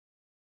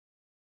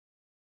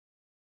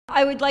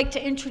I would like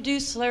to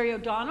introduce Larry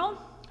O'Donnell,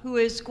 who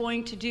is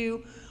going to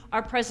do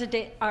our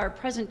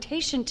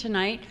presentation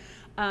tonight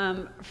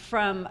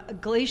from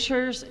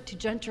Glaciers to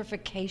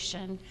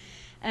Gentrification.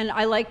 And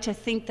I like to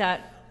think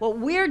that what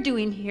we're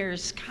doing here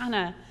is kind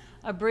of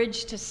a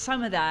bridge to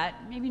some of that,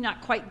 maybe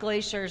not quite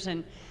glaciers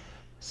and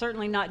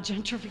certainly not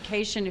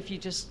gentrification if you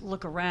just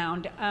look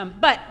around,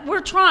 but we're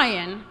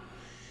trying,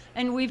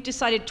 and we've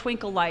decided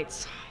twinkle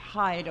lights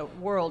hide a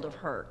world of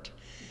hurt.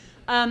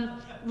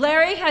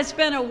 Larry has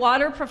been a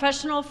water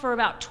professional for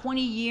about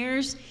 20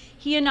 years.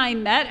 He and I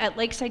met at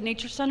Lakeside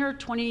Nature Center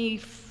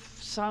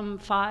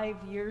 5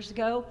 years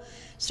ago,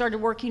 started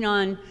working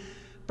on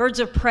birds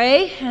of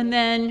prey, and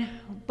then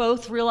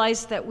both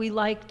realized that we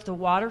liked the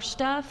water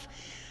stuff.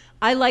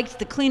 I liked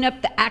the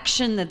cleanup, the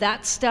action,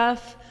 that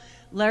stuff.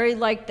 Larry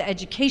liked the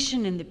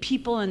education and the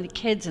people and the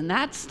kids and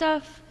that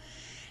stuff.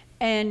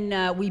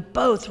 And we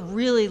both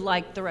really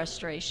liked the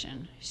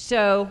restoration.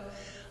 So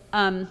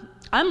I'm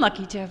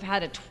lucky to have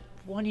had a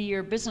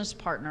 20-year business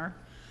partner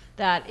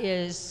that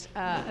is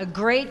a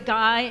great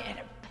guy and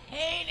a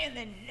pain in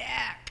the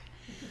neck.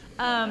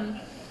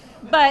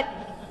 But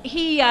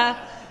he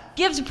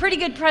gives a pretty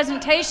good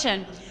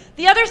presentation.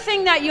 The other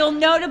thing that you'll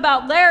note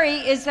about Larry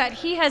is that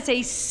he has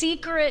a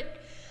secret,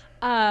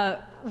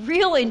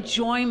 real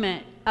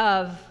enjoyment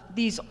of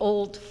these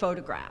old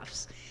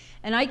photographs.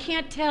 And I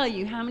can't tell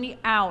you how many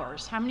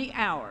hours,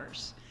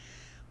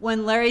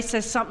 when Larry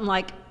says something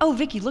like, "Oh,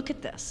 Vicki, look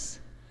at this.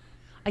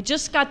 I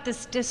just got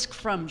this disc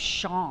from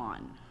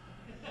Sean."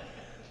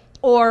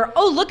 Or,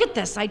 "Oh, look at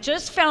this. I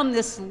just found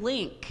this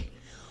link."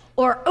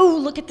 Or, "Oh,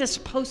 look at this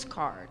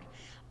postcard."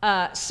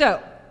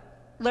 So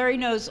Larry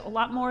knows a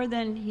lot more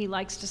than he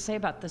likes to say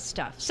about this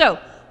stuff. So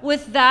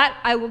with that,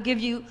 I will give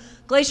you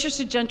Glaciers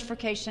to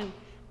Gentrification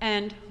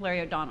and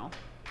Larry O'Donnell.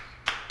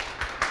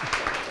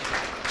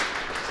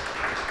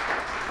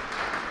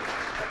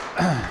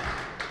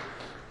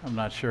 I'm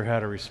not sure how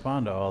to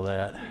respond to all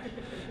that.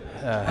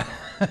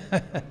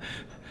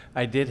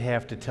 I did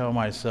have to tell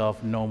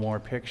myself no more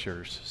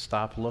pictures,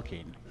 stop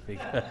looking,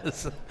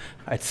 because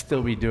I'd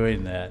still be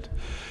doing that.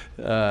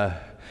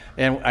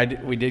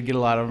 And we did get a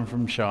lot of them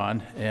from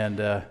Sean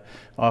and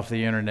off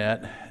the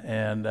internet,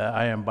 and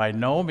I am by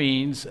no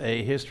means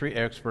a history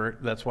expert.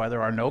 That's why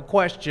there are no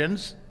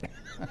questions.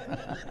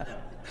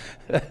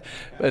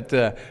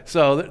 But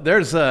so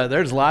there's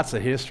lots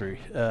of history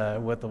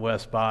with the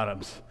West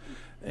Bottoms,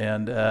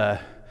 and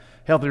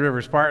Healthy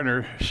Rivers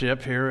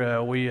Partnership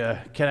here, we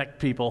connect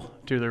people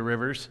to their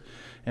rivers,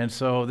 and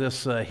so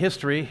this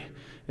history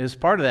is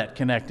part of that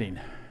connecting.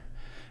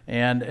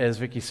 And as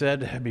Vicki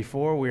said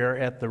before, we are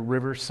at the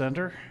River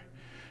Center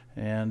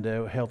and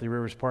Healthy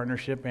Rivers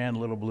Partnership and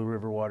Little Blue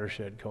River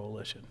Watershed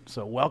Coalition.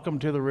 So welcome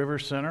to the River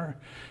Center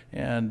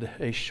and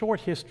a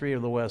short history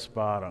of the West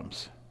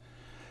Bottoms.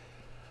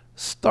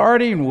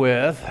 Starting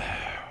with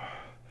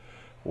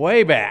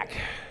way back,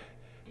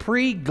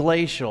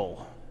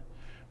 pre-glacial.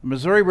 The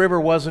Missouri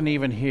River wasn't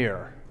even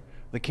here.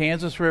 The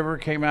Kansas River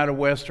came out of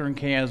western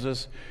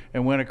Kansas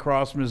and went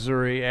across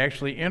Missouri,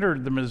 actually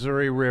entered the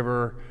Missouri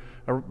River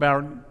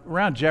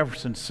around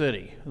Jefferson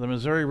City. The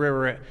Missouri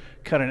River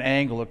cut an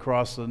angle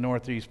across the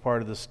northeast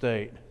part of the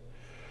state.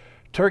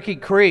 Turkey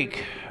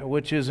Creek,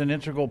 which is an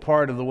integral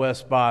part of the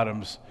West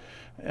Bottoms,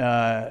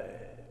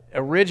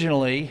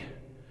 originally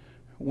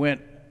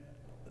went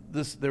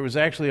there was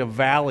actually a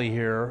valley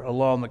here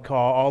along the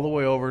Kaw all the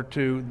way over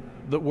to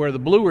where the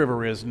Blue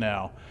River is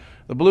now.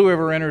 The Blue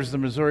River enters the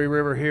Missouri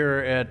River here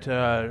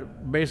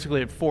at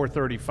basically at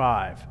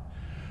 435.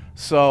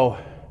 So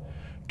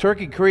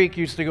Turkey Creek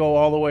used to go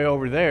all the way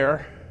over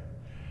there,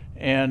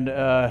 and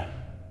the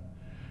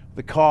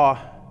Kaw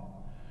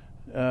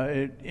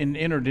it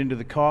entered into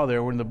the Kaw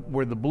there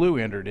where the Blue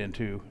entered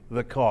into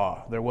the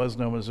Kaw. There was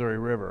no Missouri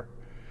River.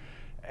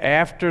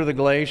 After the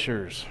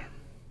glaciers,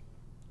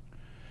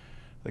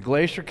 the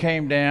glacier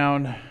came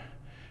down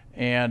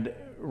and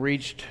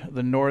reached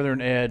the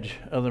northern edge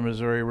of the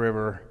Missouri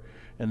River,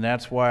 and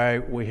that's why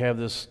we have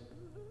this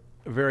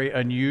very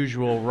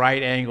unusual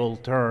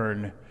right-angled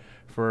turn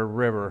for a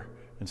river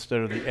instead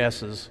of the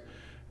S's.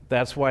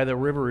 That's why the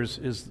river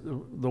is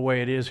the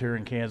way it is here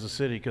in Kansas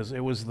City, because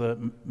it was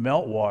the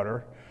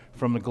meltwater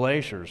from the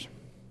glaciers.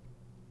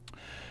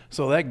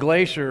 So that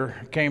glacier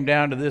came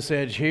down to this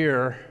edge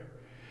here.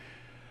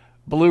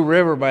 Blue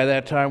River by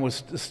that time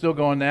was still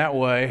going that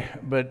way,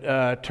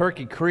 but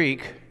Turkey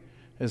Creek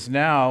has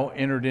now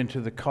entered into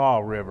the Kaw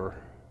River.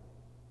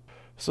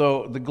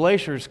 So the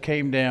glaciers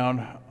came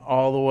down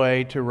all the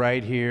way to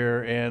right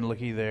here, and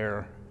looky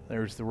there,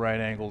 there's the right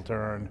angle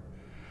turn.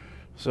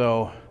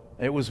 So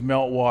it was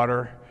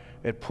meltwater.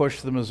 It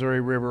pushed the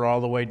Missouri River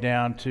all the way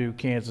down to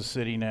Kansas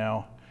City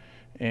now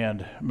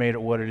and made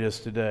it what it is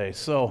today.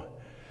 So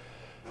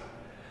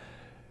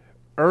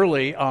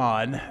early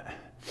on,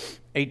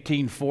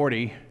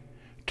 1840,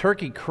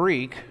 Turkey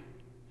Creek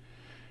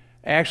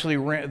actually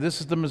ran. This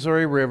is the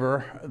Missouri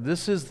River.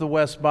 This is the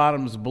West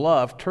Bottoms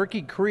Bluff.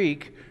 Turkey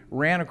Creek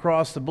ran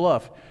across the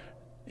bluff.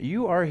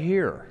 You are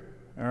here,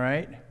 all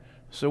right?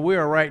 So we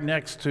are right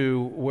next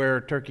to where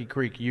Turkey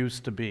Creek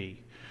used to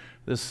be.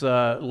 This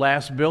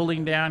last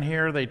building down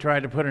here, they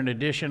tried to put an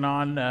addition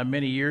on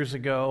many years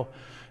ago,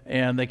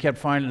 and they kept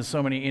finding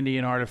so many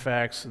Indian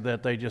artifacts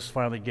that they just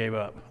finally gave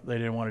up. They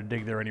didn't want to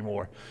dig there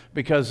anymore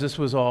because this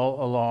was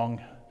all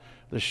along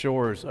the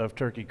shores of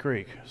Turkey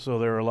Creek. So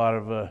there were a lot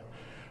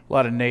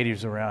of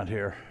natives around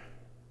here.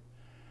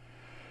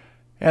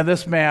 And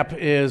this map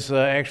is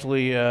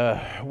actually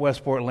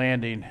Westport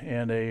Landing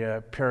and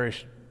a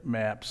parish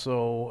map.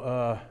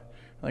 So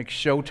like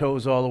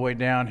Shoto's all the way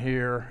down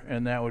here,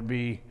 and that would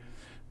be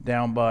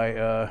down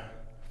by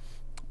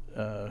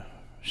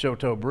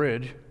Shoto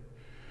Bridge.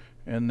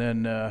 And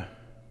then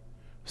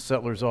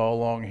settlers all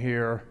along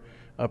here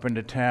up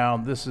into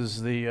town. This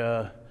is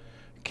the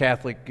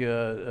Catholic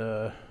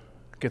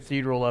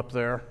cathedral up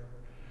there,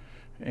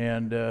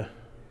 and the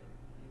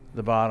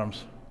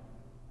bottoms.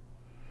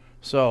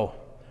 So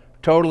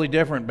totally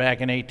different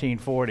back in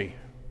 1840.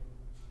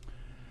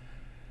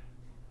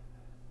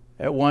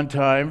 At one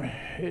time,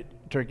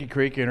 Turkey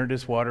Creek entered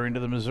its water into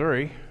the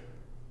Missouri,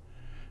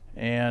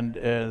 and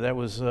that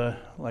was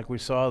like we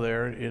saw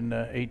there in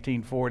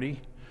 1840.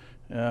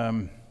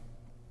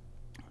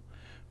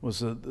 Was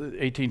the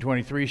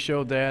 1823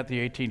 showed that, the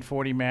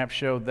 1840 map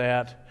showed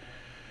that,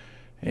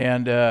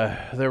 and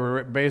there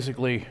were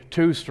basically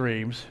two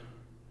streams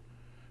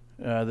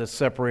that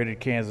separated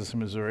Kansas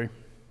and Missouri.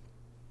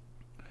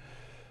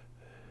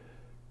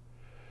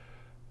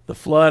 The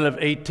flood of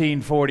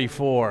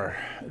 1844,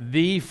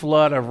 the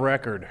flood of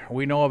record.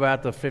 We know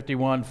about the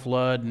 51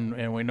 flood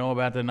and we know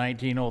about the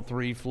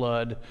 1903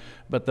 flood,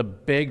 but the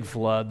big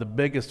flood, the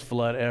biggest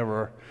flood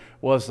ever,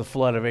 was the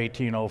flood of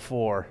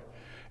 1804.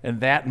 And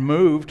that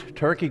moved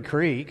Turkey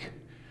Creek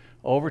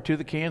over to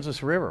the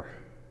Kansas River.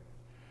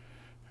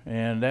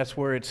 And that's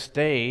where it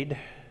stayed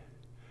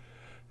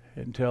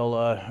until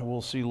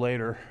we'll see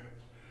later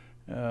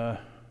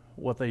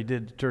what they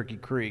did to Turkey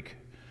Creek.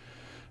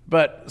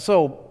 But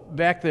so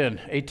back then,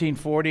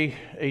 1840,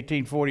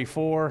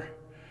 1844,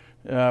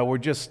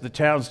 the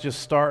town's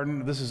just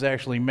starting. This is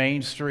actually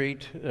Main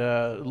Street,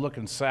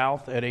 looking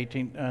south at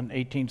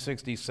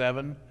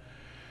 1867.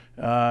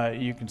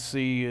 You can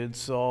see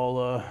it's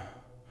all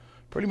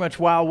pretty much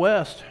Wild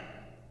West.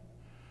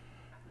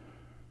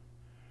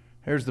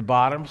 Here's the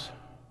bottoms.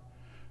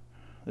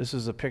 This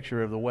is a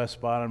picture of the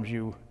West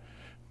Bottoms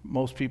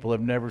most people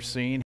have never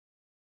seen.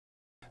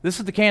 This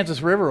is the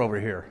Kansas River over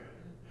here.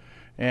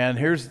 And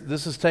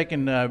this is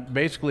taken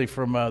basically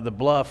from the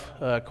bluff,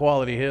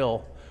 Quality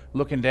Hill,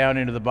 looking down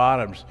into the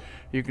bottoms.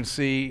 You can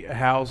see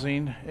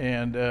housing,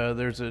 and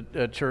there's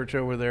a church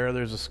over there.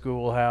 There's a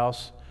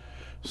schoolhouse.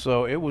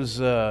 So it was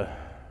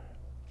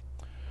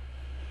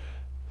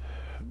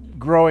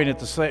growing at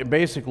the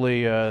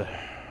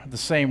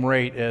same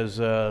rate as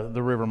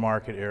the River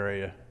Market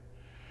area.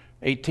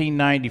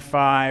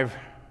 1895,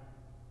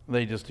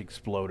 they just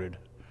exploded.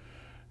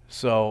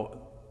 So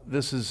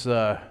this is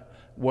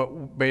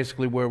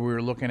basically where we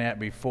were looking at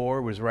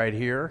before was right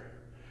here,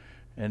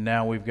 and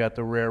now we've got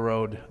the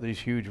railroad, these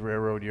huge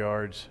railroad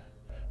yards,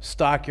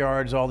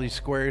 stockyards. All these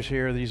squares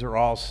here, these are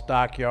all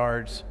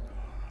stockyards,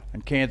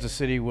 and Kansas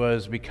City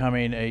was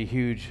becoming a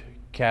huge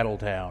cattle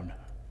town.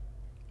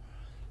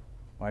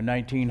 By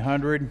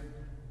 1900,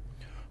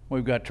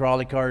 we've got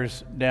trolley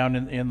cars down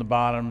in the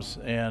bottoms,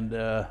 and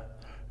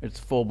it's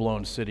a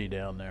full-blown city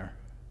down there.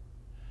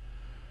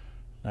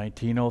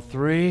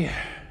 1903,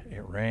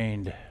 it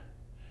rained.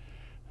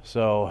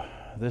 So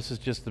this is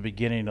just the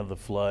beginning of the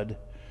flood.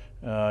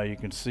 You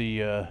can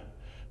see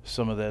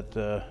some of that,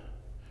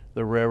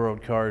 the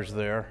railroad cars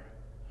there.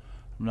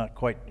 I'm not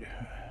quite,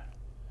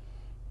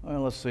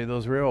 well, let's see,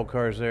 those railroad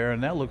cars there,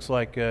 and that looks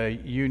like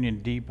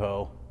Union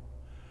Depot,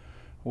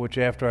 which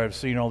after I've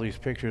seen all these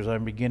pictures,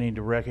 I'm beginning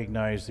to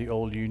recognize the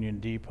old Union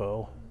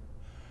Depot.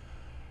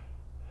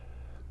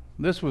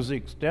 This was the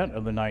extent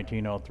of the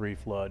 1903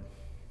 flood.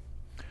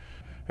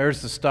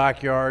 There's the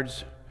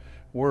stockyards.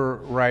 We're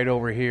right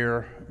over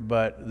here,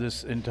 but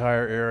this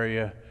entire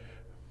area,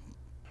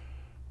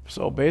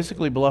 so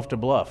basically bluff to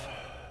bluff,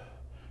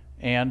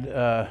 and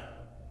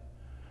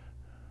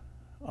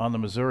on the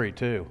Missouri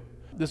too.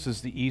 This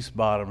is the East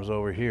Bottoms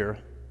over here,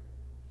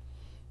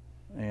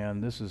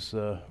 and this is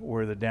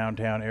where the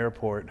downtown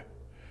airport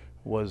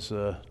was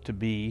to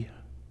be,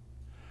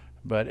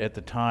 but at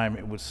the time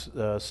it was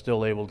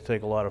still able to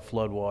take a lot of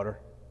flood water.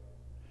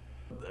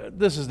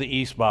 This is the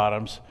East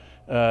Bottoms.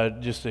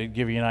 Just to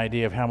give you an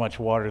idea of how much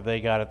water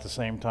they got at the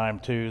same time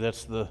too.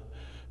 That's the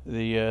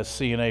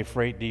C&A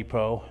Freight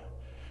Depot,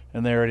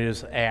 and there it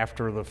is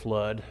after the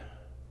flood.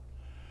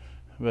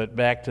 But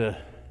back to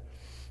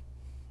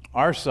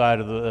our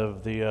side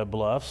of the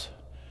bluffs,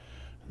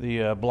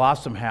 the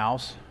Blossom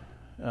House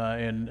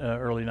in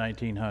early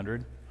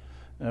 1900,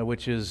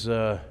 which is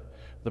the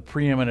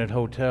preeminent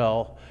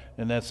hotel,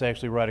 and that's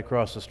actually right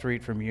across the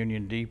street from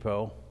Union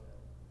Depot.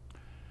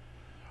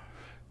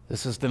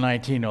 This is the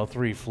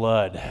 1903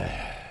 flood.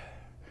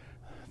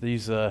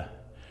 These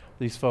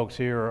folks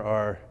here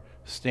are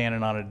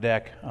standing on a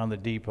deck on the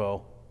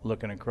depot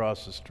looking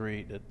across the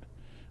street at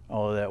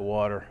all of that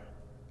water.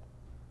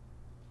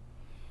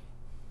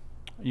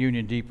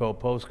 Union Depot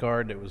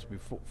postcard that was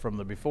from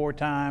the before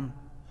time,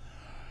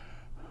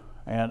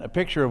 and a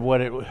picture of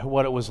what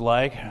it was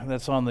like.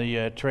 That's on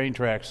the train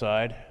track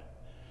side.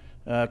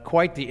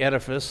 Quite the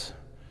edifice.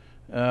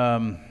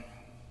 I've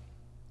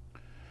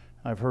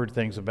heard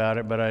things about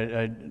it, but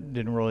I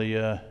didn't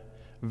really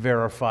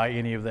verify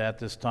any of that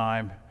this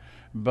time.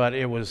 But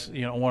it was,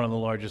 one of the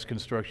largest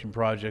construction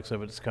projects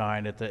of its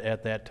kind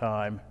at that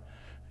time.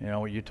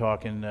 You're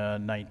talking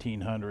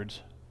 1900s,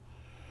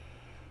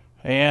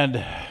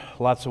 and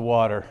lots of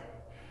water.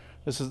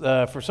 This is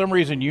for some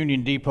reason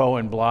Union Depot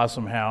and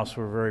Blossom House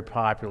were very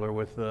popular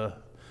with the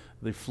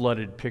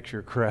flooded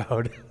picture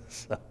crowd.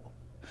 So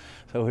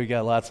we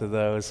got lots of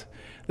those.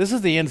 This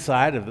is the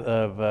inside of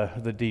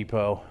the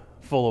depot,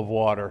 full of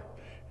water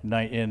in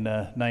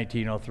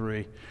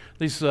 1903.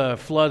 These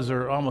floods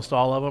are, almost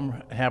all of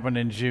them, happened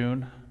in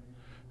June,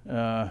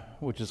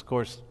 which is, of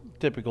course,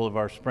 typical of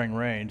our spring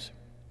rains.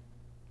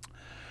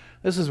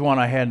 This is one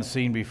I hadn't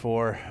seen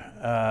before,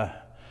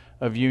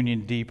 of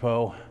Union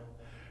Depot.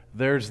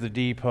 There's the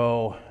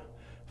depot,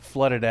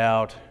 flooded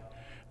out.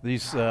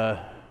 It's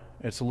a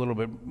little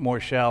bit more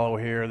shallow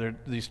here.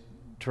 These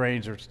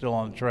trains are still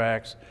on the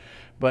tracks.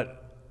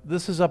 But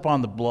this is up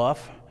on the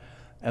bluff,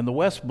 and the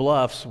West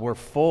Bluffs were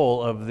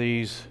full of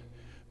these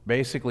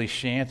basically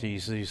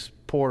shanties, these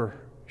poor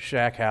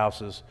shack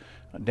houses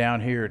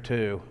down here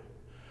too.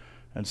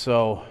 And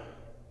so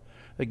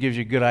that gives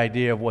you a good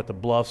idea of what the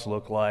bluffs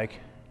look like.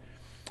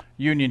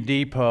 Union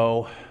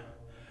Depot,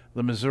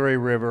 the Missouri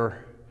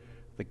River,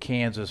 the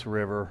Kansas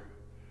River,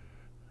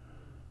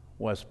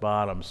 West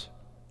Bottoms.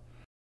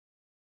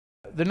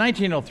 The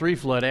 1903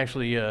 flood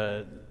actually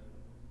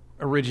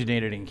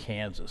originated in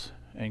Kansas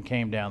and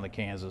came down the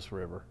Kansas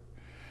River.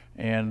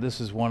 And this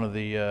is one of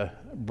the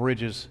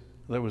bridges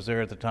that was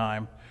there at the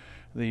time,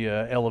 the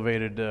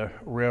elevated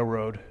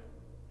railroad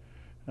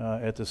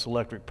at this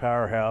electric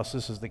powerhouse.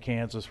 This is the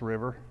Kansas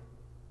River.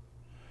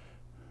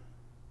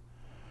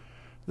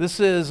 This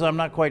is, I'm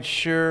not quite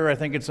sure, I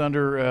think it's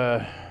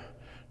under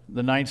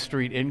the 9th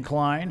Street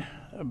incline,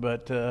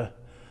 but a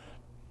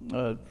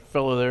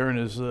fellow there in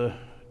his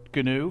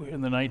canoe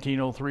in the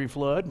 1903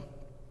 flood.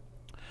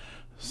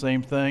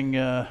 Same thing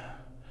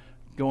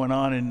going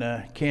on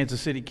in Kansas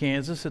City,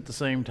 Kansas at the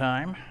same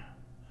time.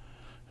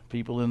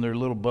 People in their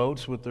little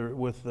boats with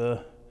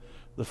the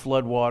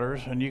flood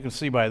waters, and you can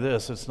see by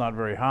this it's not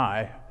very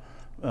high.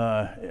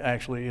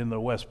 Actually, in the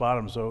West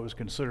Bottoms, though, it was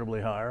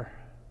considerably higher.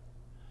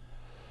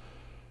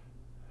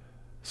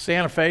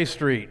 Santa Fe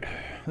Street.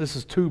 This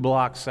is 2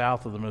 blocks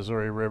south of the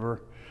Missouri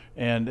River,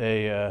 and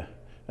a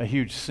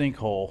huge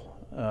sinkhole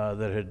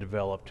that had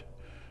developed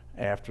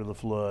after the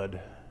flood.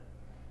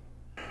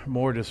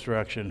 More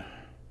destruction.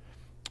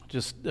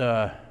 Just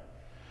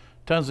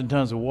tons and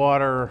tons of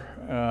water.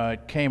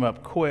 It came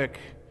up quick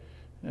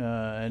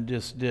and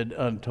just did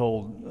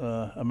untold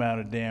amount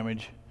of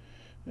damage,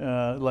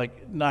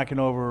 like knocking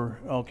over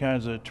all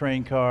kinds of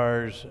train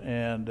cars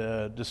and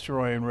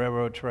destroying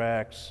railroad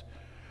tracks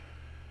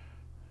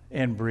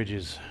and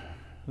bridges.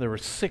 There were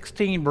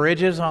 16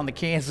 bridges on the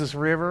Kansas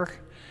River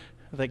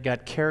that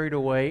got carried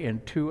away in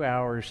 2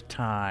 hours'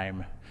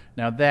 time.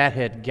 Now that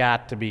had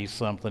got to be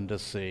something to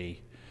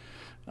see.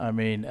 I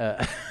mean,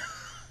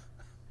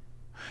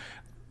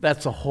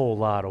 that's a whole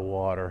lot of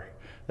water.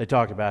 They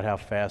talked about how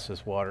fast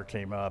this water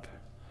came up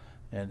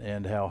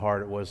and how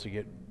hard it was to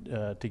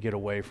get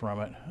away from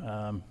it.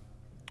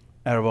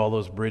 Out of all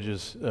those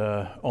bridges,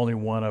 only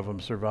one of them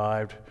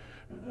survived.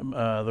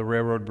 The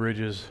railroad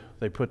bridges,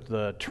 they put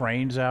the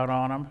trains out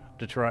on them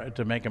to try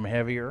to make them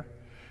heavier,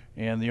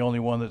 and the only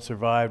one that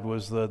survived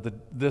was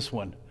this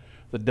one,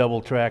 the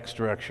double track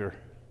structure.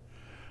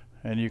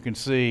 And you can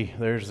see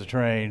there's the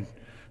train,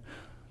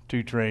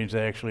 2 trains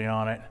actually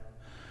on it.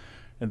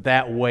 And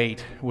that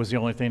weight was the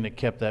only thing that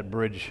kept that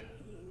bridge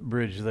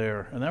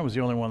there. And that was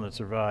the only one that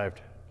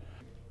survived.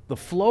 The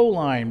flow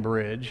line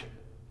bridge,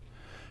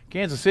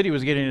 Kansas City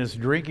was getting its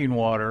drinking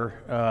water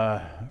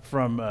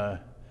from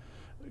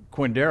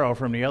Quindaro,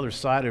 from the other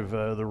side of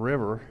the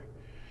river.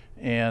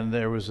 And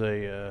there was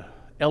a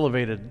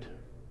elevated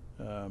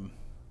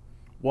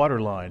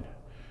water line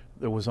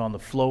that was on the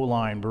flow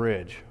line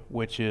bridge,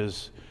 which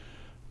is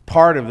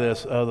part of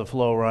the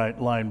flow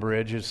line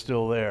bridge is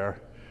still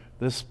there.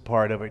 This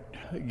part of it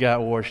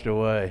got washed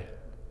away.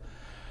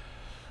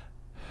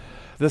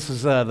 This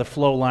is the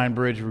flow line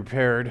bridge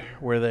repaired,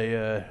 where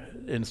they,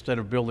 instead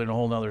of building a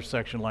whole nother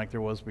section like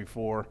there was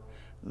before,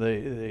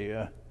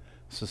 they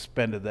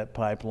suspended that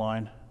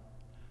pipeline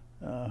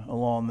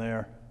along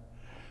there.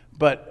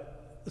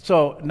 But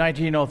so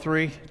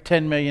 1903,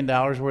 $10 million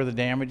worth of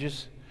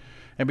damages.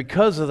 And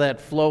because of that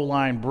flow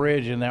line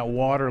bridge and that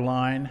water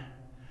line,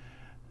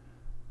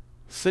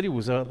 the city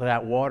was out of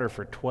that water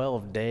for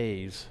 12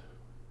 days.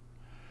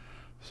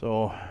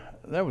 So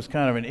that was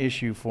kind of an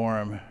issue for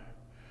them.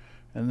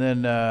 And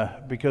then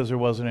because there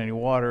wasn't any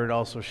water, it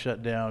also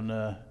shut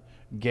down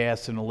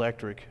gas and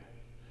electric.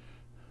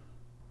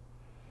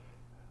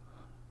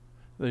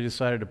 They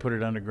decided to put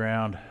it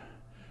underground.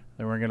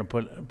 They weren't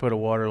going to put a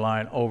water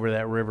line over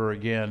that river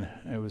again.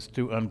 It was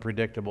too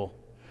unpredictable.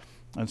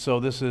 And so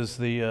this is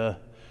the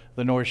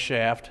North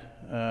Shaft.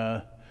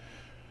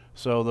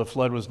 So the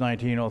flood was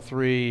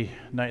 1903.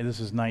 This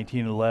is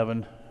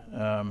 1911,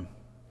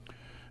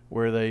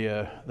 where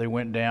they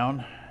went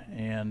down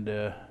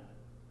and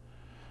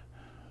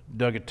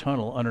dug a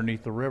tunnel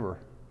underneath the river.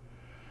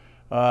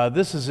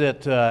 This is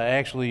it.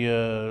 Actually,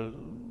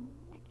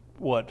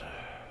 what,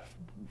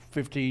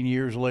 15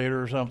 years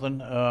later or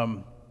something,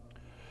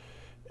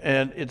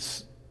 and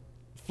it's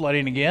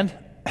flooding again.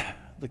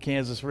 The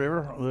Kansas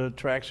River, the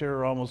tracks here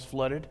are almost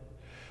flooded,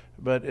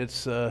 but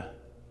it's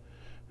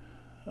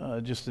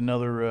just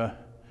another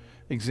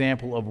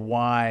example of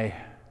why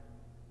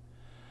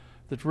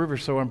the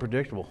river's so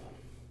unpredictable.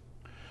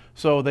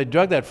 So they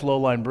dug that flow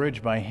line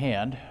bridge by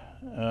hand.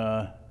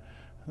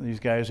 These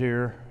guys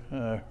here,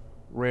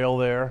 rail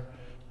there,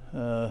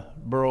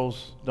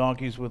 burros,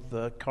 donkeys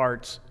with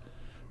carts,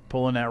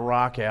 pulling that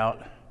rock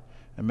out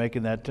and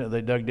making that.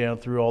 They dug down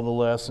through all the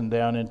less and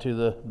down into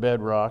the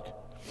bedrock,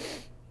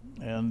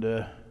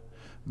 and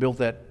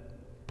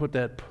put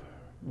that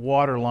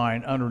water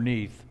line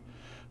underneath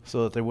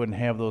so that they wouldn't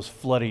have those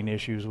flooding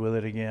issues with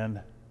it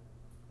again.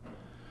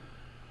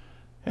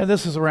 And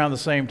this is around the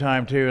same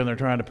time too, and they're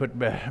trying to put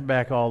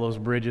back all those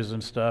bridges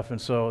and stuff. And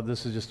so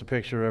this is just a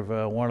picture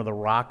of one of the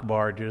rock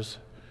barges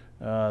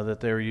that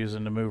they were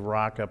using to move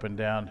rock up and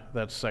down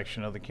that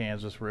section of the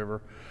Kansas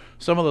River.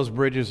 Some of those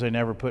bridges they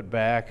never put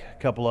back.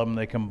 A couple of them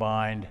they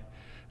combined.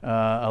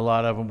 A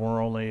lot of them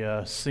were only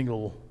a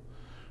single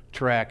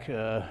track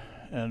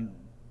and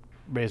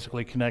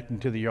basically connecting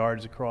to the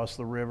yards across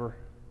the river.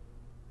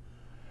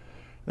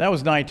 That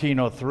was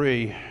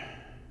 1903.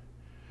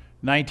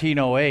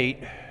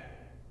 1908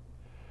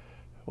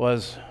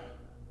 was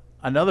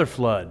another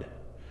flood,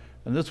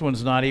 and this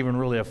one's not even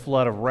really a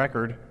flood of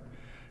record.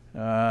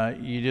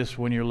 You just,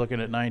 when you're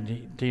looking at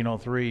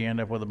 1903, you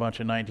end up with a bunch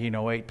of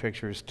 1908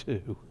 pictures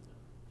too.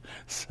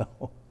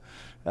 So,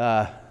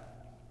 and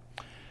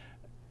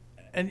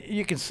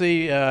you can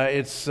see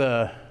it's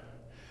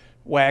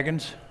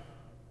wagons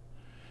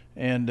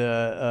and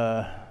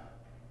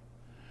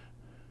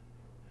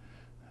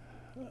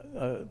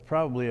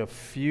probably a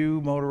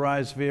few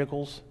motorized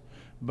vehicles,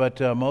 but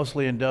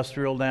mostly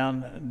industrial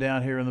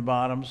down here in the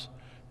bottoms.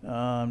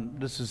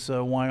 This is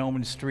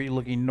Wyoming Street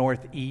looking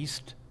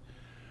northeast.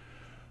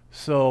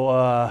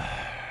 So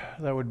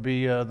that would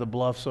be the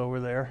bluffs over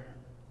there.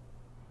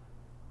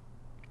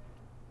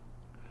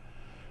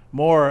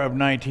 More of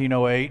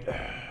 1908,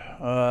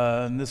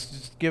 and this is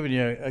just giving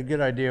you a good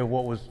idea of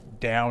what was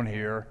down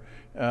here.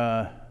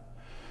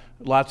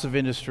 Lots of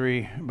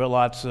industry, but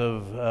lots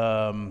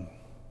of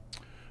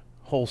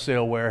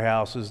wholesale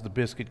warehouses, the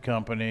Biscuit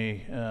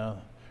Company,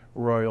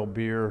 Royal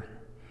Beer,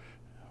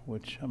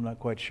 which I'm not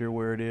quite sure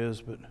where it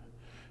is, but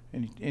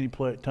any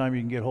time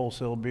you can get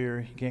wholesale beer,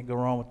 you can't go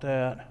wrong with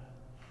that.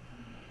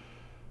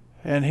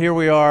 And here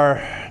we are,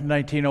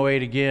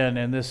 1908 again,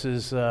 and this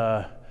is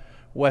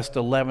West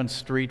 11th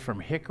Street from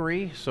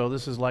Hickory. So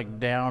this is like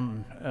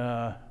down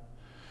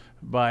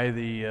by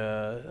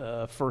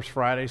the First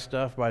Friday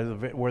stuff, by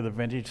where the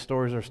vintage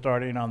stores are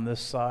starting on this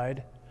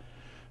side.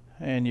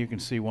 And you can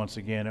see once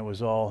again it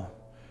was all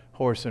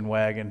horse and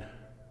wagon,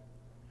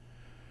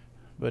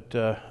 but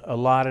a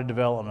lot of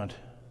development.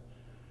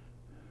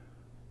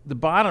 The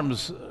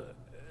bottoms,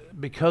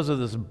 because of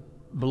this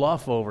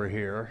bluff over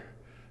here,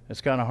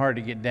 it's kind of hard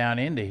to get down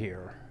into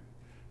here,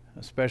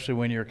 especially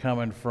when you're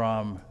coming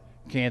from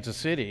Kansas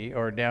City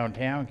or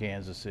downtown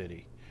Kansas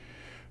City,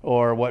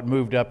 or what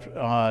moved up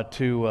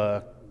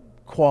to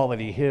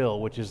Quality Hill,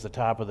 which is the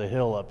top of the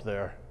hill up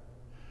there.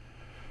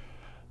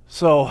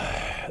 So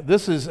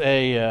this is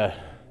a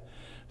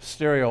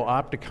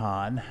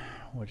stereopticon,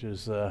 which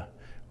is one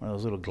of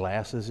those little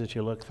glasses that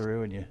you look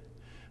through,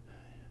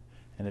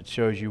 and it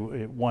shows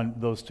you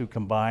those two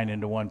combine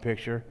into one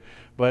picture.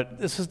 But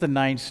this is the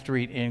 9th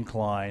Street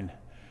incline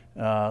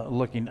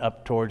looking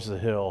up towards the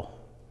hill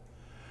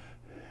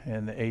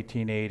in the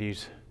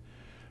 1880s.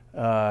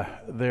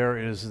 There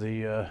is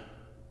the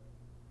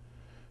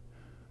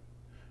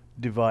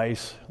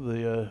device,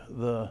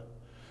 the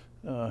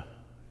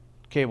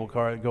cable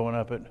car going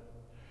up it.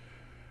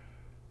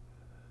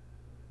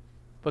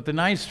 But the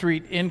 9th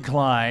Street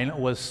incline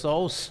was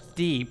so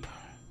steep,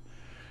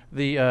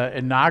 the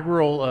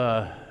inaugural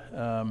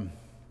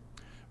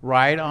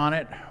ride on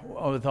it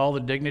with all the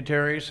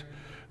dignitaries,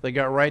 they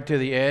got right to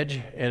the edge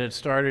and it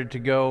started to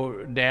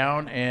go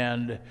down,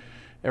 and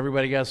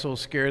everybody got so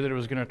scared that it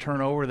was going to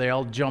turn over, they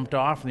all jumped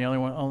off, and the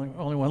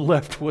only one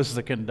left was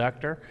the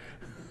conductor.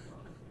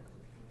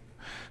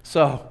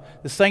 So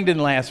this thing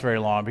didn't last very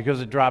long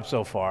because it dropped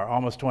so far,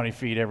 almost 20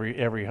 feet every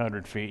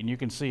 100 feet, and you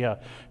can see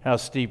how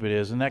steep it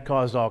is, and that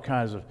caused all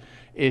kinds of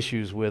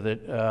issues with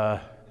it,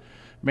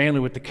 mainly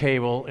with the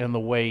cable and the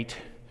weight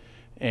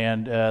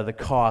and the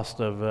cost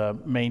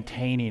of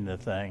maintaining the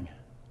thing.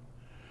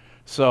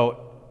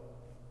 So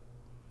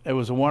it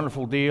was a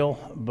wonderful deal,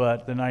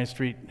 but the 9th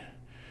Street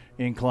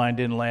incline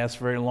didn't last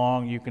very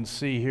long. You can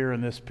see here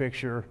in this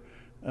picture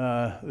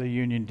the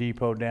Union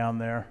Depot down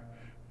there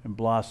and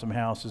Blossom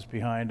houses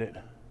behind it.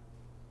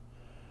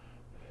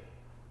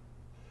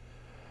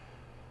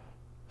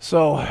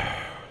 So,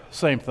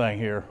 same thing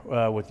here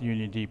with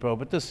Union Depot,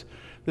 but this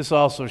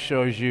also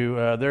shows you,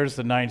 there's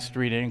the 9th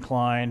Street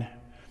incline.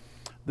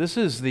 This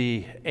is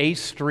the 8th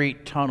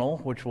Street tunnel,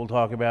 which we'll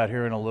talk about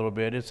here in a little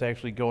bit. It's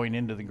actually going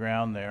into the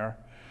ground there.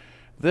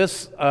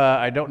 This,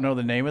 I don't know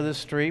the name of this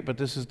street, but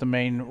this is the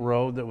main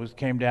road that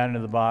came down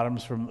into the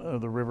bottoms from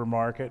the river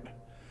market.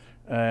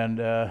 And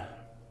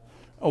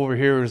over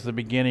here is the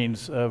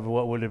beginnings of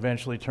what would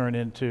eventually turn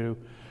into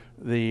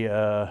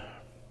the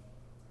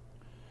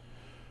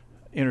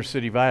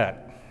intercity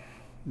viaduct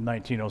in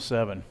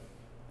 1907.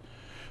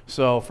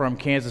 So from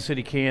Kansas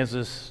City,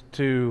 Kansas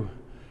to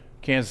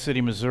Kansas City,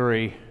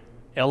 Missouri,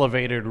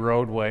 elevated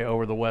roadway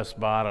over the West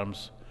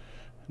Bottoms,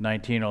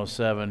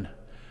 1907.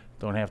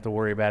 Don't have to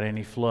worry about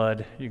any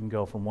flood. You can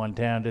go from one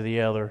town to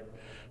the other,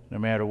 no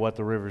matter what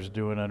the river's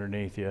doing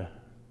underneath you.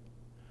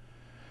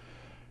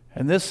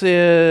 And this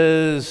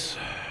is,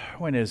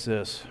 when is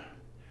this?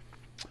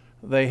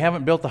 They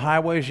haven't built the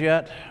highways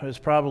yet. It's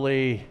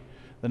probably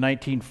the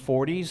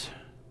 1940s.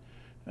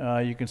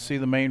 You can see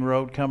the main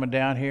road coming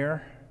down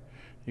here.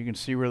 You can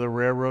see where the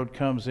railroad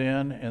comes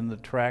in and the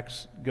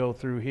tracks go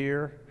through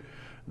here.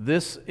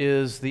 This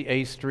is the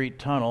 8th Street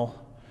tunnel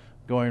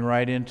going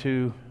right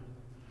into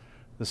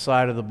the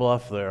side of the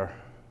bluff there.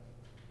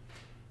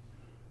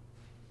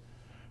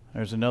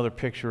 There's another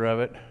picture of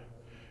it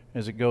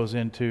as it goes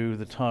into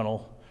the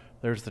tunnel.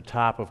 There's the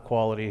top of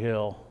Quality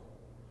Hill.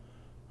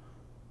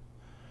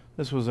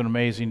 This was an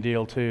amazing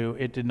deal too.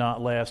 It did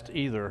not last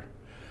either.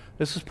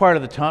 This is part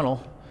of the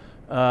tunnel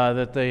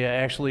that they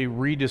actually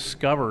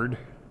rediscovered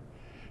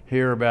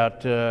here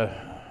about,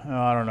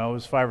 I don't know, it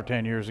was 5 or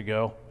 10 years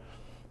ago.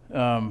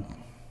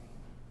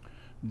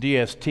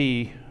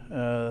 DST,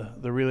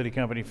 the realty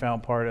company,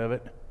 found part of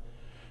it.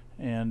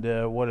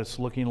 And what it's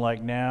looking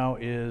like now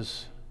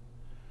is,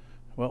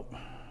 well,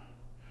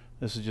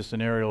 this is just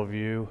an aerial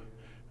view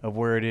of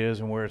where it is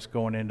and where it's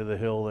going into the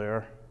hill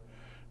there,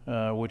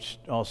 which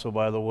also,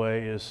 by the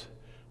way, is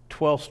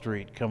 12th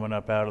Street coming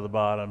up out of the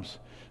bottoms.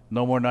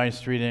 No more 9th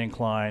Street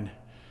incline,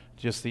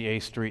 just the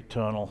 8th Street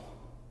tunnel.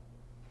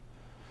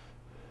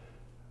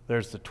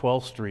 There's the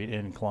 12th Street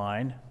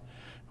incline,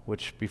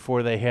 which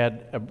before they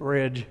had a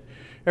bridge,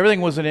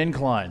 everything was an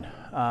incline.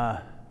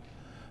 I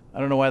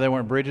don't know why they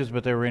weren't bridges,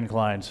 but they were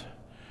inclines.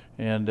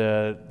 And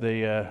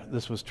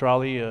this was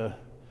trolley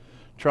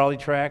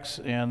tracks,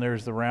 and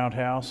there's the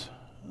roundhouse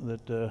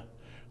that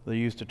they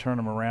used to turn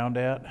them around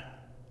at.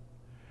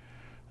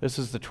 This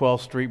is the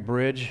 12th Street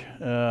Bridge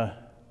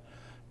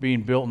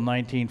being built in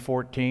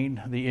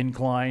 1914, the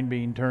incline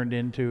being turned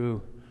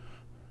into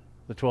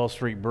the 12th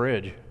Street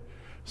Bridge.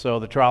 So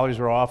the trolleys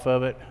were off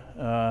of it,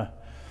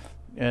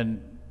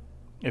 and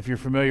if you're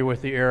familiar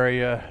with the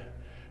area,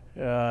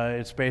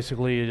 it's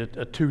basically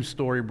a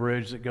two-story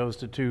bridge that goes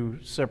to two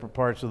separate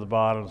parts of the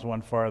bottoms,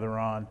 one farther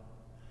on.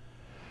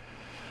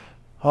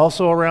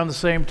 Also around the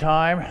same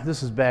time,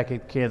 this is back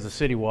at Kansas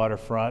City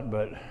waterfront,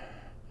 but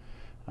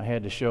I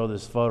had to show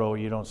this photo.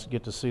 You don't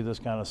get to see this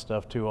kind of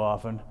stuff too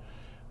often.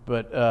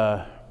 But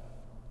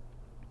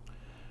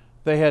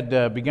they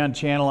had begun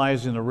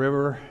channelizing the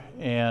river,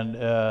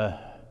 and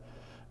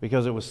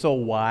because it was so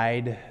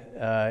wide,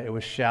 it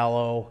was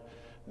shallow.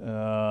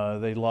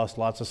 They lost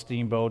lots of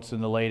steamboats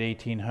in the late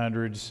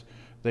 1800s.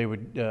 They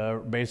would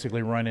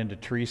basically run into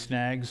tree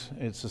snags.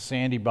 It's a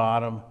sandy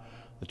bottom.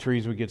 The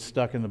trees would get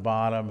stuck in the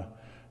bottom.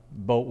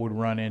 Boat would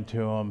run into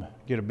them,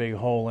 get a big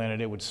hole in it.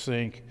 It would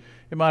sink.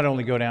 It might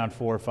only go down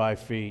 4 or 5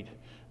 feet,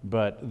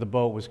 but the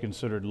boat was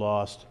considered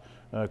lost.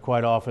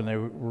 Quite often they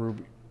were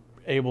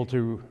able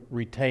to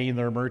retain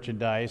their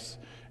merchandise,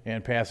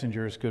 and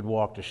passengers could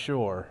walk to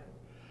shore.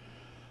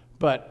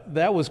 But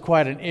that was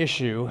quite an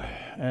issue,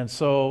 and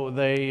so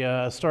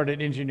they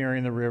started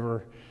engineering the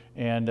river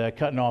and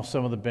cutting off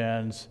some of the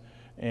bends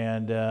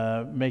and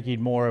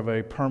making more of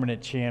a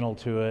permanent channel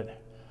to it.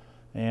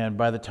 And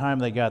by the time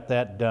they got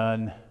that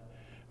done,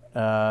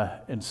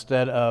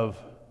 instead of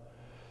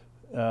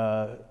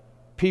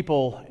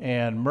people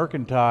and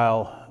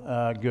mercantile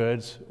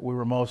goods, we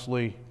were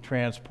mostly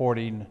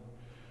transporting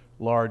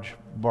large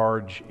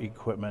barge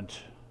equipment.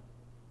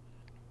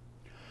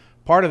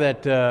 Part of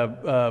that,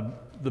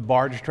 the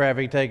barge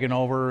traffic taking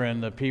over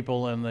and the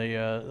people and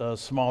the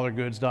smaller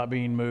goods not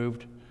being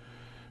moved,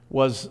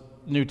 was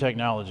new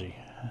technology.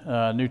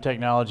 New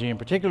technology in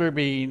particular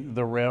being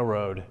the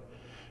railroad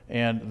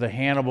and the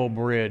Hannibal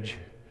Bridge,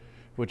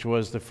 which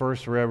was the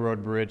first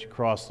railroad bridge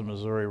across the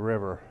Missouri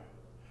River.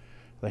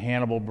 The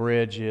Hannibal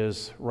Bridge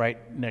is right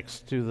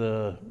next to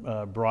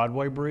the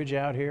Broadway Bridge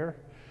out here.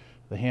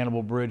 The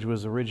Hannibal Bridge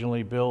was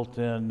originally built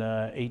in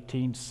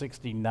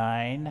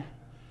 1869.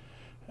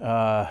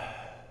 And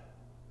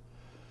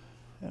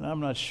I'm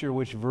not sure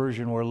which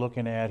version we're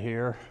looking at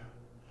here.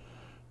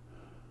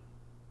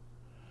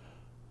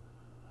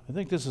 I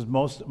think this is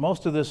most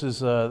of this is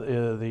the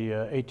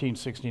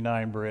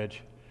 1869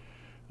 bridge.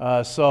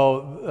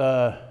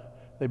 So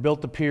they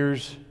built the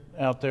piers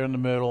out there in the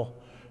middle.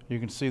 You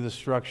can see the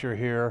structure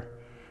here.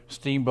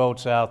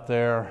 Steamboats out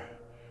there.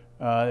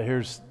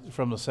 Here's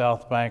from the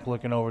south bank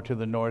looking over to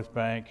the north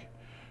bank.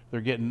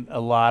 they're getting a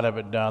lot of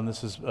it done.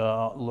 This is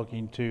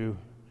looking to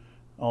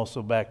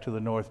also back to the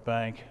North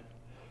Bank.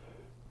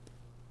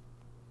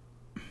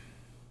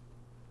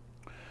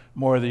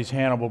 More of these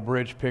Hannibal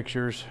Bridge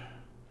pictures,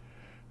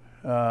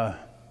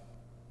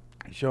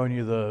 showing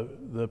you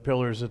the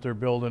pillars that they're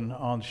building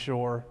on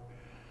shore.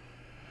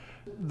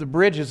 The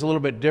bridge is a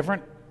little bit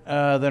different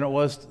than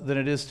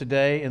it is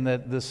today, in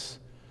that this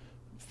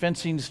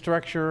fencing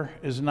structure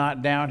is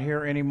not down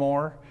here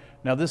anymore.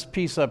 Now this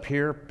piece up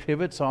here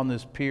pivots on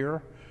this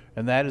pier,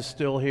 and that is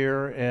still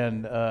here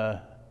and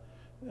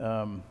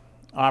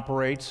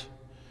operates.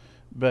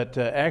 But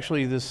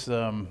actually this,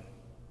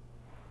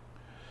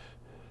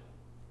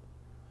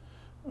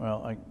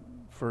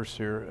 first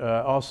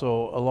here,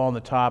 also along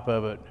the top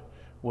of it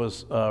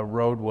was a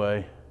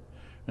roadway.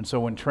 And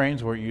so when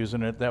trains were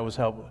using it, that was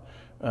how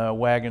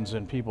wagons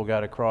and people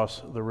got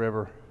across the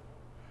river.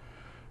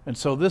 And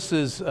so this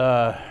is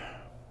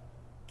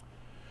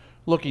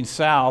looking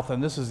south,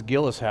 and this is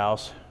Gillis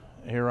House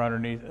here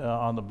underneath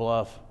on the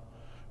bluff.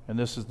 And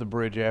this is the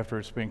bridge after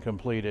it's been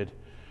completed.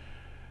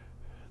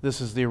 This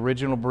is the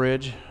original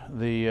bridge.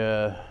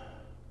 Where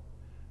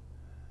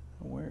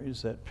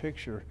is that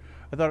picture?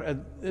 I thought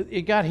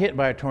it got hit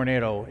by a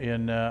tornado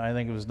in, I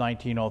think it was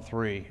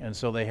 1903, and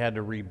so they had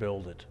to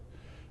rebuild it.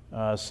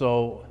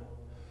 So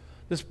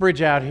this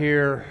bridge out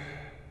here,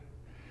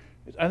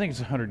 I think it's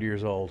 100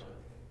 years old,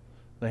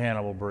 the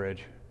Hannibal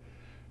Bridge.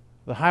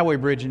 The highway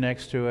bridge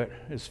next to it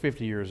is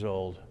 50 years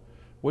old.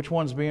 Which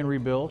one's being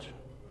rebuilt?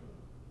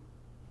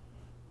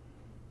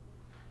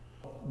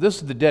 This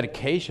is the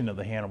dedication of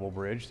the Hannibal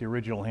Bridge, the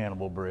original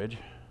Hannibal Bridge,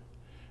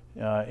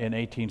 in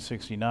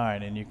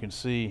 1869, and you can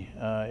see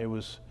it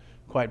was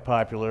quite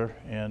popular,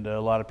 and a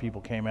lot of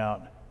people came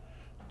out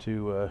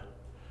to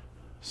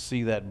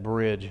see that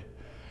bridge.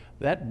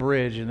 That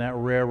bridge and that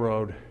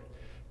railroad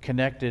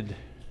connected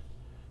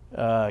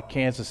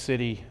Kansas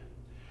City.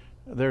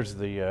 There's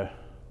the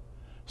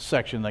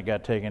section that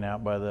got taken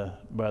out by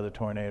the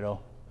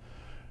tornado,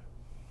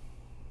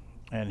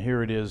 and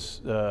here it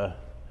is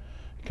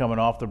coming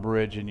off the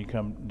bridge, and you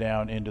come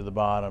down into the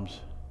bottoms.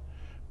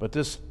 But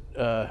this,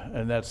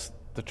 and that's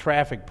the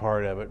traffic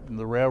part of it. And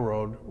the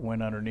railroad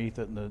went underneath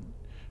it, and the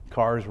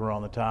cars were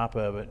on the top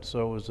of it,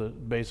 so it was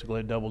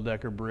basically a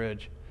double-decker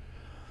bridge.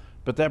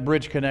 But that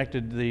bridge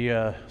connected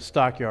the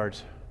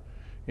stockyards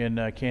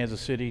in Kansas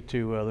City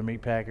to the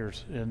meat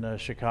packers in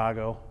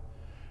Chicago,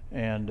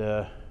 and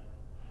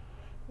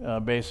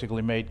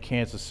basically made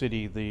Kansas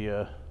City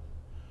the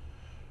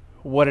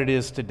what it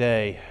is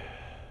today.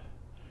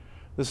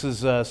 This is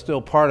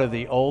still part of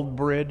the old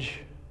bridge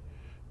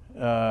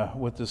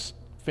with this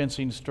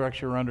fencing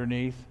structure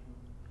underneath,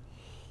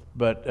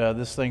 but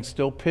this thing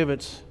still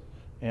pivots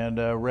and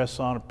rests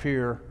on a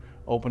pier,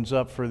 opens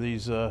up for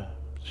these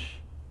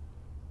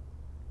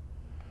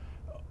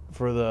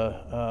for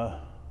the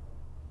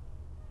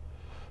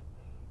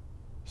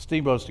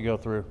steamboats to go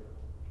through.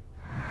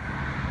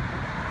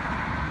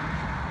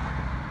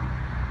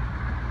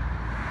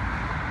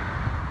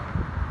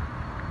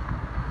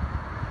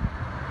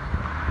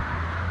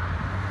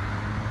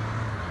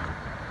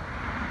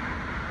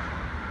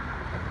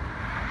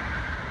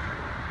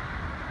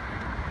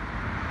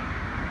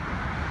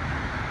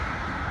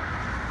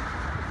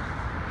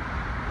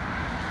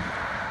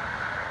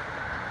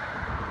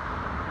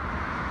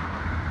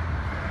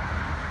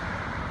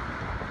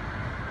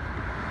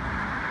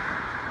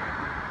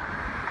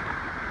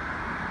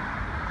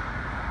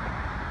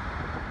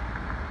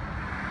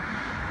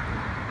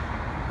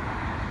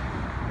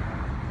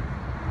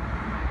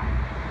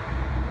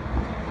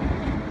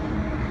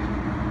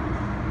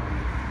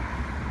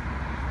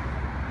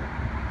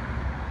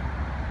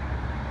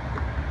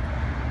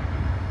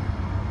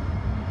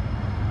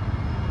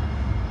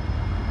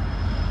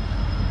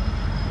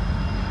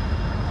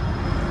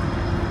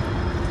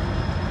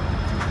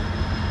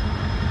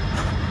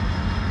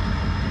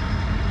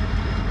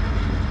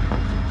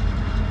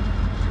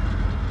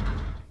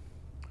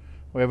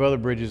 We have other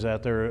bridges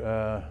out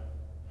there,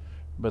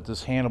 but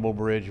this Hannibal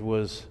Bridge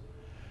was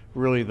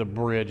really the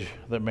bridge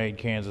that made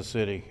Kansas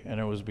City, and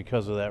it was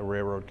because of that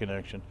railroad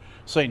connection.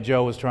 St.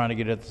 Joe was trying to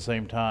get it at the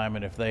same time,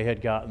 and if they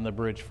had gotten the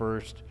bridge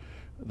first,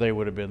 they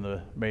would have been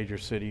the major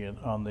city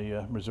on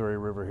the Missouri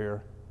River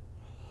here.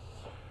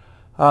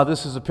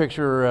 This is a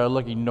picture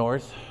looking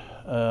north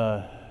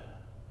from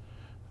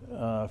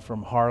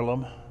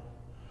Harlem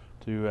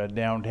to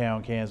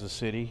downtown Kansas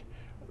City.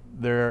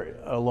 There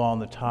along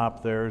the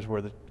top there is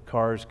where the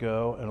cars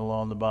go, and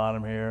along the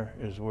bottom here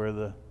is where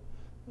the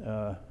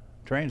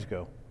trains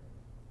go.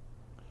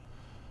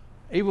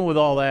 Even with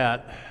all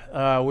that,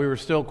 we were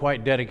still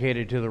quite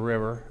dedicated to the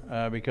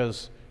river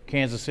because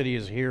Kansas City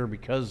is here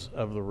because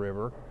of the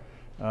river.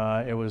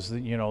 It was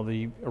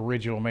the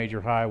original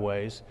major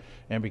highways,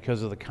 and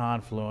because of the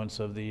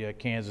confluence of the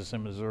Kansas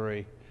and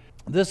Missouri.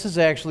 This is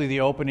actually the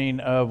opening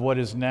of what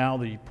is now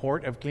the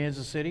port of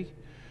Kansas City,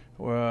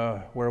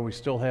 where we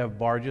still have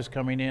barges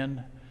coming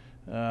in.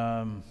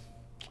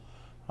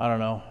 I don't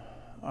know,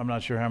 I'm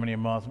not sure how many a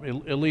month,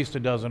 at least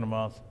a dozen a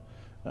month.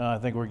 I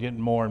think we're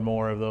getting more and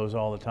more of those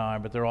all the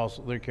time, but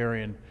they're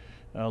carrying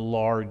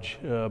large,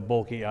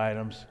 bulky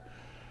items.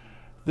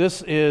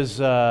 This is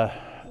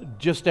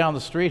just down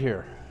the street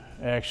here,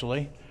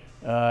 actually,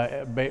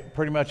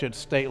 pretty much at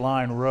State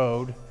Line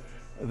Road.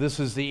 This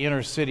is the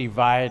inner city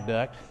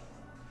viaduct,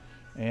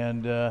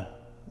 and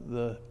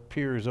the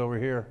pier is over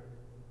here.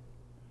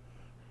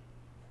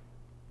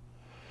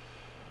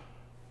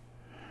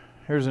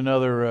 Here's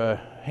another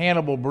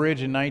Hannibal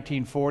Bridge in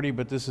 1940,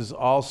 but this is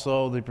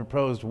also the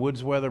proposed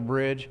Woods-Weather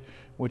Bridge,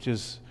 which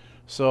is,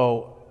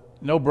 so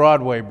no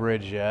Broadway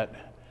bridge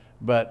yet,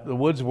 but the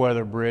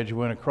Woods-Weather Bridge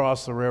went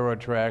across the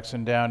railroad tracks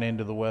and down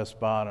into the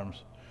West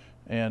Bottoms,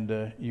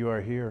 and you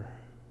are here.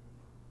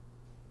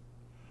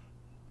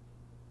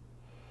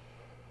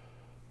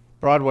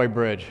 Broadway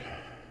Bridge.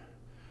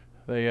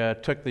 They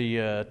took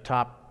the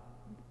top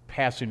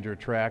passenger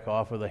track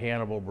off of the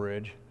Hannibal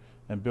Bridge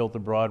and built the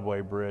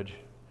Broadway Bridge,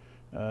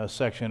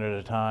 section at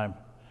a time,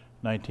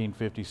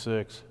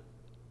 1956.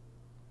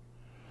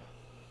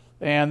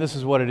 And this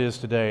is what it is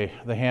today,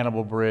 the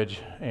Hannibal Bridge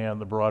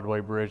and the Broadway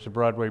Bridge. The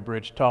Broadway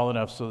Bridge tall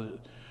enough so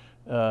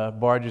that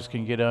barges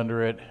can get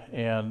under it,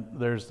 and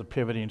there's the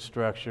pivoting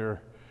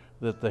structure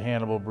that the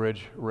Hannibal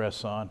Bridge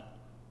rests on.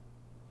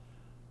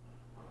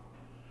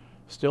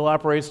 Still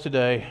operates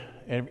today.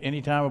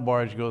 Anytime a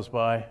barge goes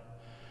by,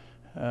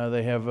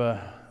 they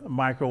have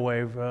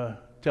microwave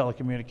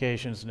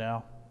telecommunications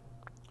now.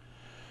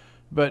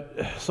 But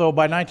so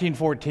by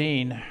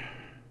 1914,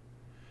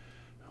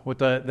 with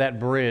that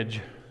bridge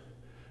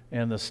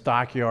and the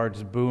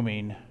stockyards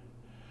booming,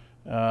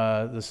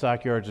 the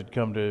stockyards had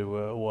come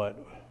to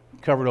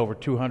covered over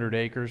 200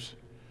 acres,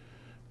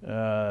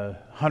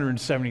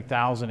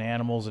 170,000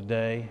 animals a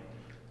day,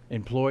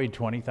 employed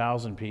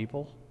 20,000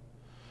 people,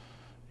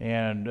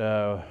 and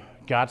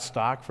got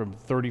stock from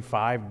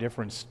 35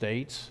 different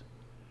states.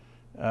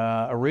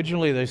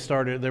 Originally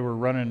they were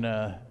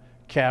running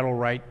cattle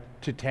right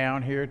to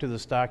town here, to the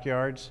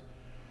stockyards.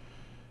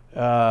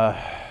 What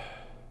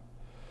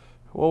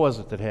was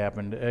it that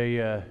happened?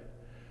 A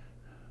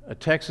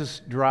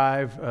Texas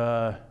drive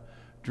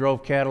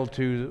drove cattle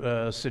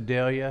to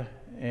Sedalia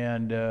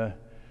and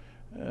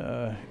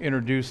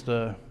introduced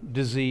a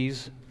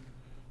disease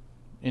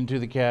into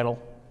the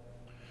cattle,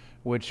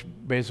 which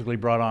basically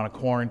brought on a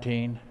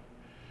quarantine.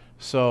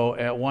 So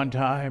at one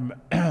time,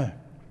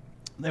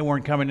 they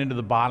weren't coming into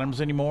the bottoms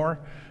anymore.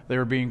 They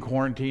were being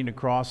quarantined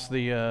across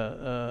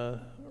the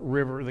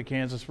river, the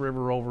Kansas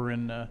River, over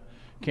in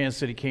Kansas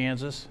City,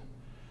 Kansas.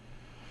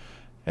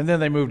 And then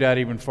they moved out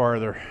even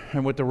farther.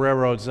 And with the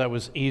railroads, that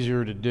was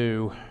easier to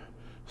do.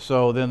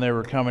 So then they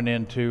were coming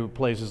into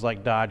places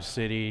like Dodge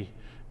City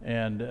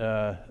and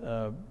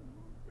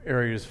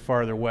areas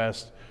farther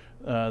west.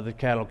 The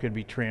cattle could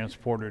be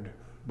transported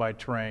by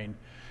train.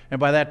 And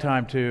by that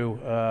time,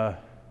 too,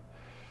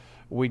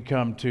 we'd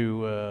come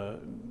to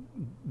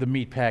the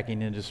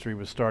meatpacking industry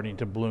was starting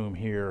to bloom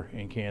here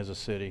in Kansas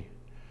City.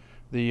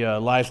 The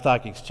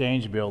Livestock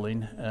Exchange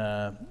Building,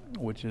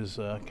 which is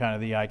kind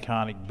of the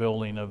iconic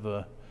building of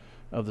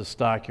the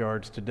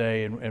stockyards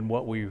today, and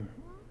what we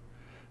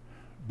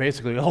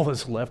basically all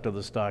that's left of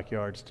the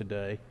stockyards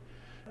today,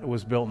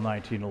 was built in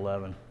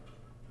 1911.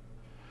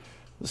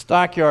 The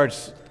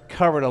stockyards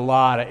covered a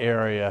lot of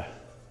area,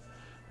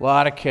 a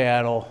lot of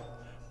cattle,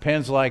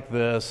 pens like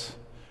this,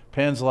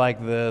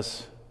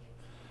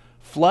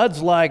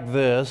 floods like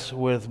this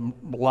with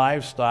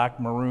livestock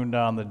marooned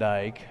on the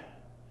dike.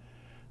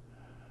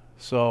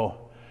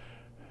 So,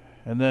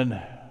 and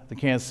then the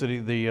Kansas City,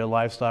 the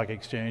Livestock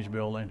Exchange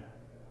Building.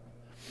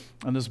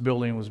 And this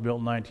building was built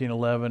in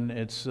 1911.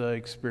 It's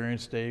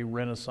experienced a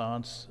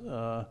renaissance.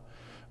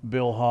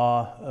 Bill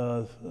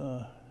Haw,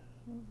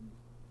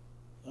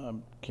 I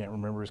can't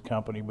remember his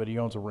company, but he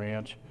owns a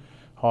ranch,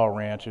 Haw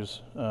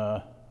Ranches.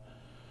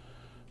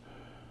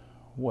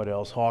 What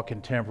else? Haw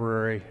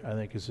Contemporary, I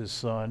think, is his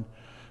son.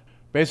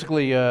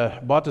 Basically,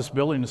 bought this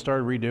building and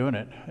started redoing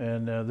it.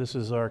 And this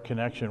is our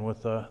connection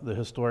with the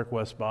historic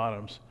West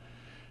Bottoms.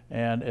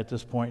 And at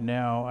this point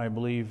now, I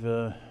believe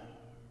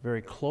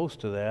very close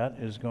to that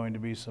is going to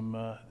be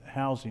some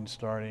housing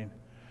starting.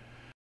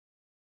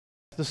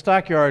 The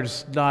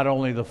stockyards, not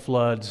only the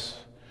floods,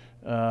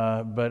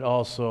 but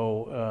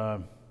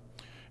also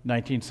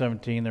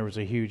 1917 there was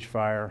a huge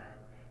fire,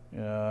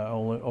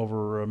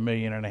 over $1.5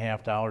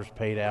 million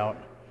paid out,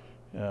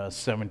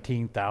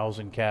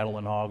 17,000 cattle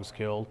and hogs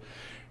killed,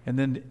 and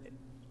then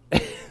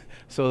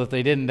so that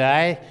they didn't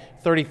die,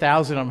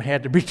 30,000 of them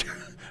had to be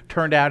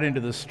turned out into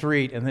the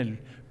street and then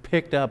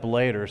picked up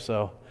later.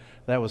 So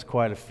that was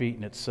quite a feat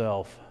in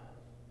itself.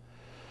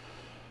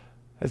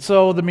 And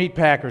so the meat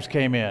packers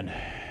came in,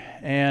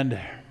 and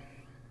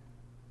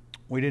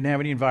we didn't have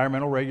any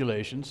environmental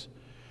regulations.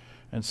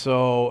 And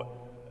so,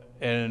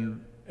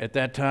 and at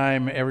that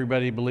time,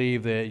 everybody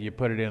believed that you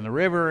put it in the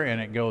river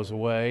and it goes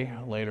away.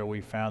 Later,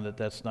 we found that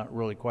that's not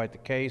really quite the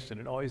case,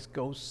 and it always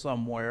goes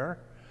somewhere.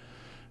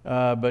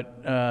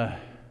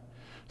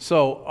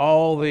 So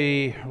all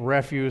the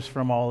refuse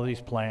from all of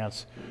these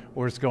plants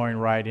was going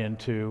right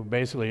into,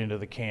 basically into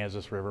the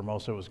Kansas River.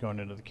 Most of it was going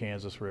into the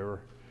Kansas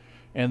River.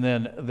 And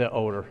then the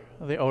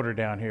odor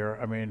down here.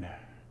 I mean,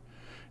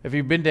 if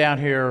you've been down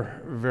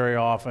here very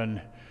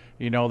often,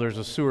 you know there's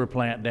a sewer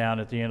plant down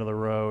at the end of the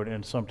road,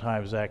 and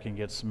sometimes that can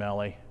get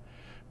smelly.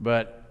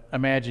 But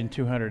imagine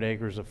 200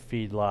 acres of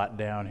feedlot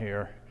down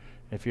here.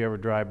 If you ever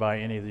drive by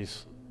any of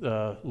these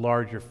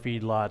larger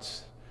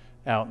feedlots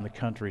out in the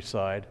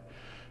countryside,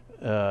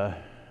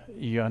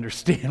 you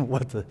understand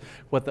what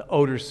the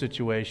odor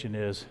situation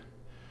is.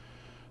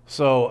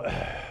 So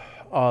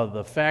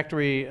the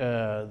factory,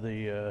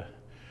 the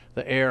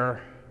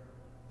air,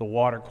 the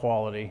water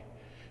quality,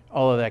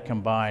 all of that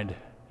combined,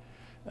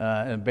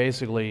 and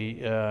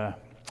basically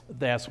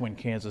that's when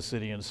Kansas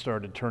Cityans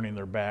started turning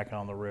their back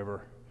on the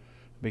river,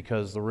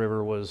 because the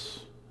river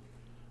was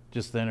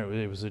just then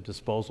it was a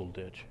disposal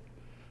ditch.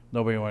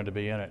 Nobody wanted to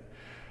be in it.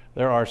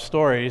 There are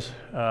stories.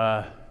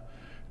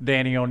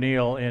 Danny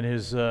O'Neill, in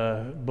his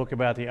book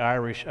about the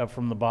Irish, Up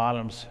from the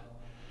Bottoms,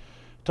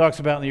 talks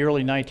about in the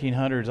early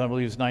 1900s, I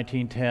believe it was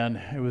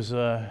 1910, it was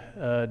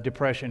a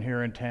depression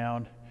here in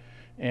town,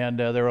 and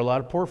there were a lot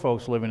of poor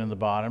folks living in the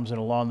bottoms, and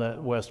along the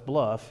West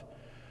Bluff,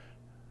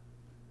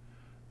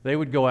 they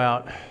would go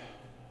out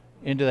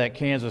into that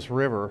Kansas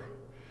River.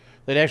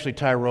 They'd actually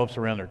tie ropes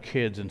around their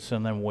kids and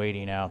send them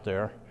wading out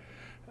there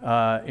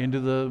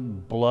into the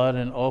blood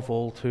and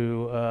offal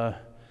to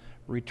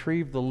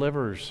retrieve the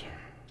livers,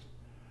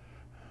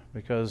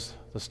 because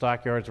the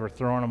stockyards were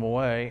throwing them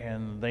away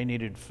and they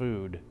needed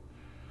food.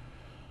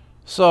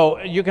 So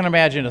you can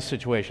imagine a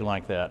situation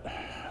like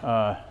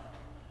that.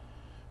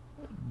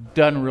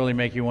 Doesn't really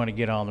make you want to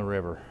get on the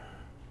river.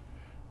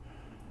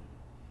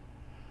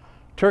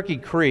 Turkey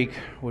Creek,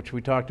 which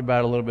we talked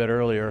about a little bit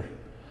earlier,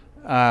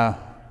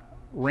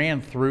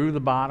 ran through the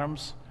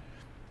bottoms.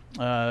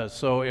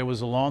 So it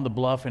was along the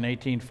bluff in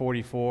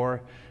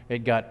 1844. It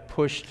got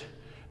pushed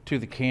to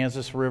the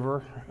Kansas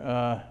River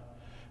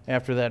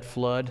after that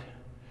flood.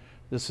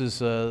 This is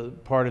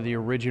part of the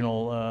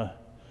original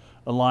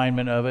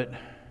alignment of it.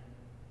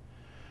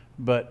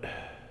 But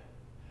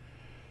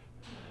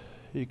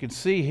you can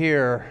see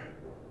here,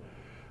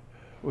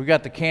 we've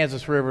got the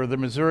Kansas River. The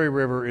Missouri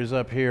River is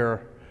up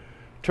here.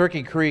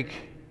 Turkey Creek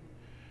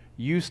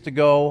used to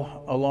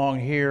go along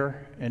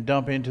here and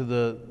dump into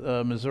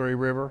the Missouri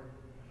River.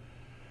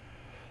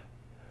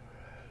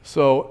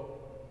 So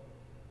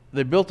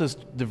they built this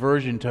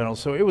diversion tunnel,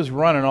 so it was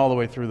running all the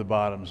way through the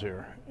bottoms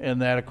here. And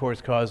that, of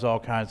course, caused all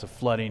kinds of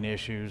flooding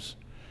issues,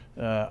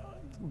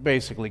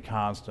 basically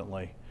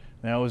constantly.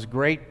 Now, it was a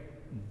great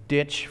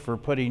ditch for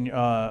putting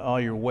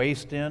all your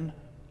waste in,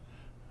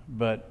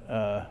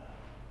 but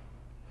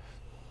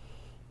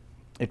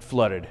it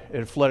flooded.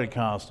 It flooded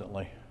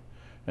constantly.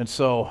 And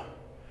so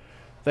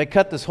they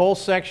cut this whole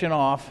section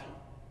off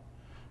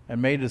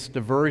and made this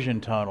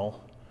diversion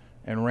tunnel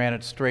and ran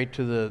it straight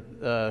to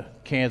the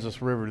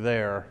Kansas River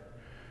there.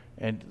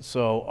 And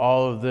so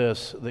all of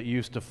this that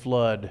used to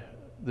flood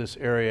this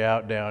area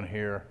out down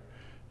here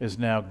is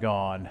now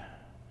gone.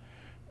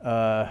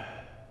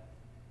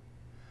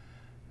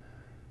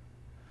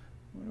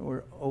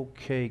 Where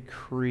OK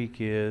Creek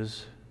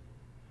is,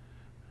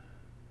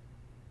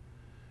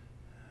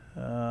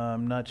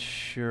 I'm not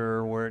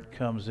sure where it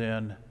comes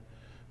in,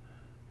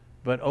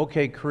 but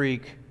OK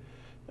Creek,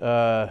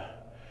 with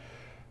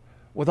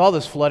all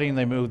this flooding,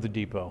 they moved the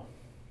depot,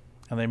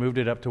 and they moved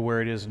it up to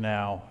where it is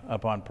now,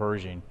 up on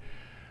Pershing,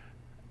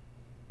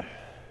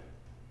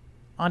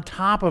 on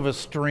top of a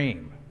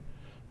stream.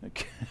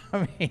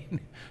 I mean,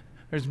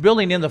 there's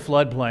building in the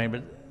floodplain,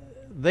 but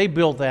they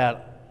built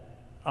that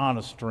on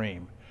a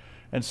stream.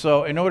 And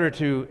so in order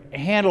to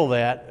handle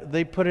that,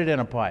 they put it in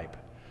a pipe.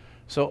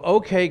 So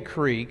OK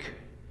Creek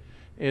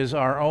is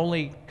our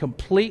only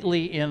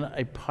completely in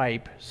a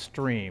pipe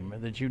stream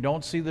that you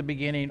don't see the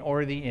beginning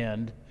or the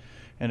end,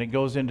 and it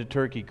goes into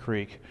Turkey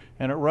Creek,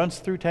 and it runs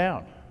through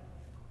town.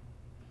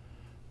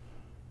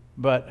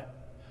 But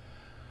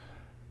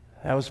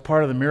that was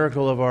part of the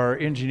miracle of our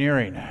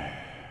engineering.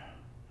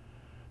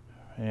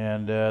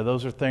 And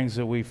those are things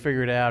that we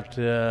figured out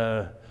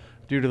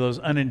due to those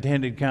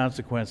unintended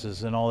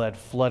consequences and all that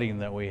flooding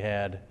that we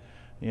had.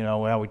 You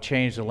know, how we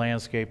changed the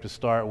landscape to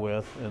start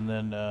with, and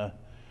then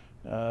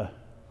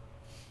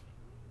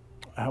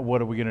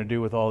what are we going to do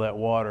with all that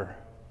water?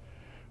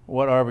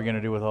 What are we going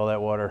to do with all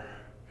that water?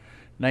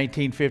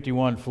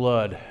 1951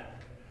 flood.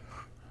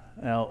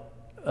 Now,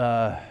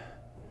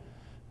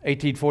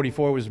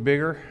 1844 was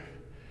bigger.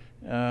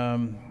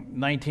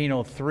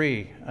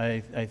 1903,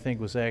 I think,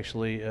 was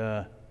actually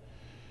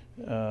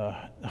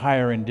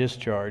higher in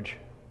discharge.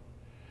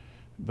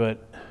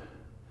 But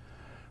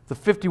the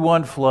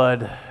 51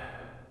 flood,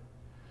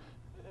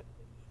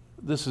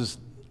 this is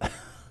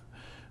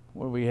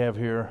what we have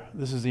here.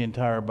 This is the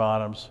entire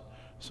bottoms.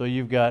 So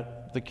you've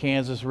got the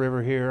Kansas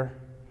River here.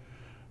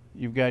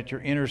 You've got your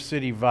inner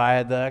city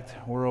viaduct.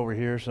 We're over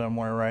here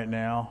somewhere right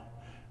now.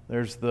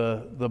 There's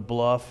the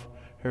bluff.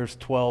 Here's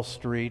 12th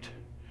Street.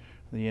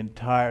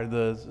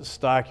 The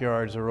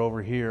stockyards are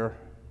over here.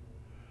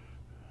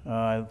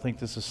 I think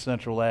this is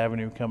Central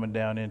Avenue coming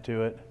down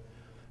into it.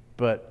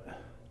 But I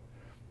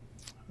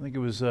think it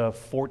was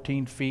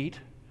 14 feet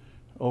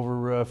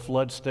over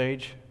flood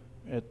stage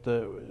at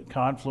the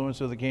confluence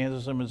of the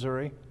Kansas and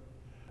Missouri.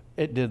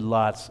 It did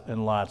lots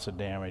and lots of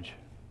damage,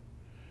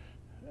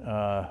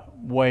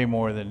 way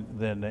more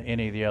than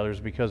any of the others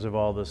because of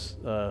all this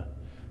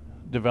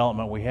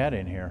development we had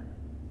in here.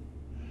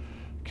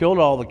 Killed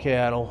all the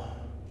cattle,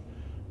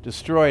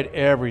 destroyed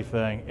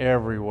everything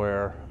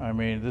everywhere. I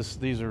mean,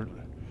 these are,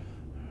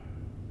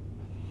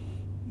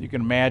 you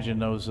can imagine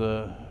those,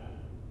 all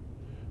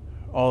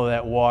of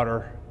that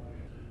water.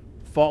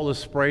 Faultless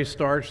Spray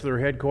Starch, their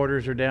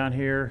headquarters are down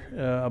here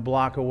a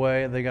block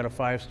away. They got a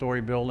 5-story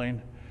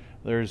building.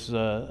 There's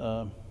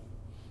on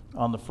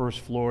the first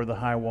floor the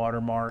high water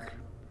mark.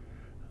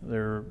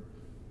 They're,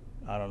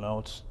 I don't know,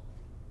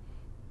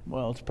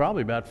 it's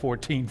probably about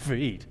 14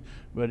 feet,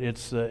 but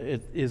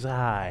it is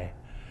high.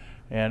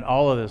 And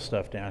all of this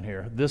stuff down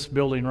here, this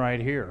building right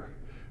here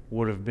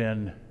would have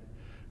been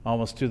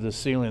almost to the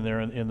ceiling there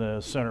in the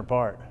center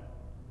part.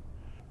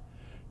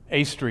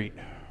 A Street,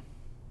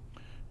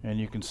 and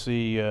you can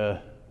see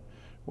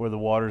where the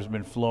water's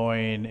been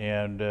flowing,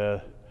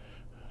 and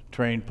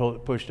train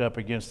pushed up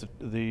against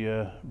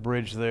the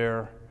bridge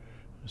there.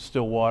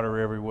 Still water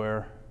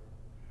everywhere.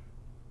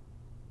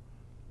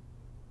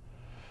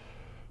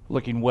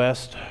 Looking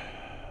west,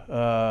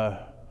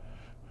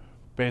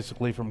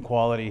 basically from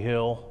Quality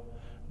Hill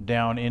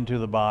down into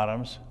the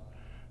bottoms.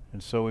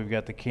 And so we've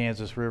got the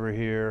Kansas River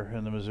here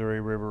and the Missouri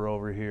River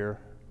over here.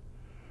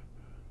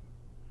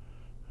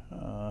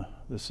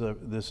 This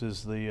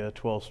is the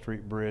 12th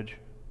Street Bridge.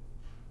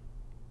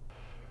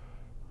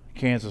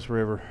 Kansas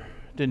River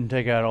didn't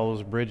take out all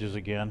those bridges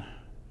again,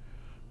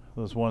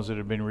 those ones that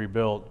had been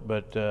rebuilt,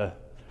 but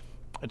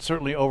it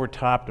certainly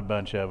overtopped a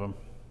bunch of them,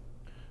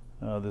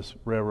 this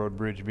railroad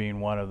bridge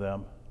being one of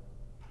them.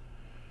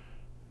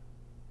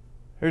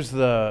 Here's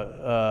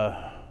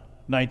the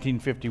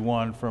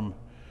 1951 from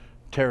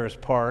Terrace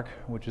Park,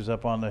 which is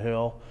up on the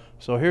hill.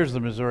 So here's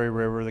the Missouri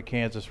River, the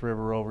Kansas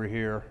River over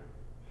here.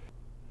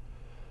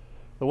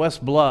 The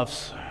West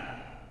Bluffs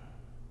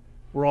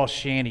were all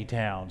shanty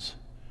towns,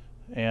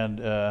 and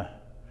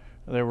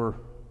there were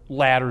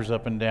ladders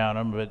up and down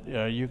them,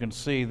 but you can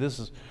see this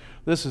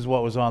is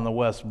what was on the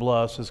West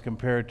Bluffs as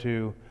compared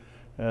to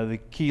the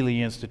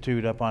Keeley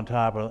Institute up on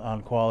top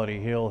on Quality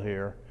Hill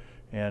here,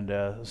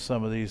 and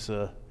some of these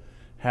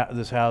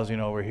this housing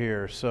over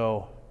here.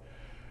 So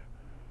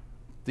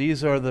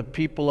these are the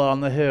people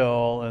on the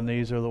hill, and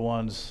these are the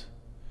ones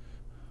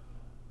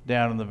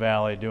down in the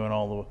valley doing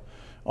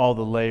all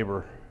the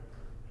labor.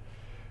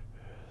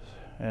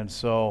 And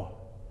so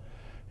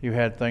you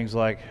had things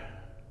like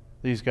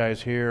these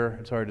guys here.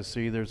 It's hard to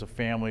see. There's a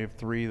family of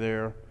 3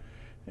 there,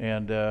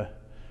 and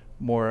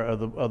more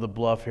of the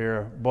bluff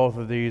here. Both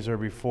of these are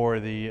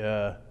before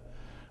the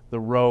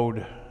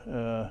road,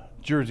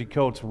 Jersey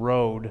Coates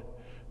Road,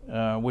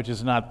 which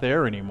is not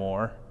there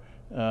anymore.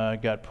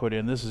 Got put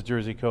in. This is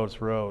Jersey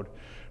Coates Road,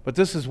 but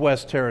this is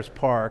West Terrace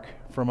Park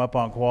from up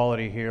on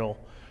Quality Hill.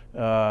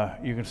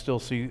 You can still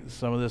see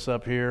some of this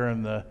up here,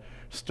 and the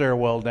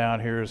stairwell down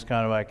here is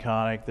kind of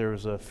iconic.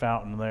 There's a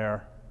fountain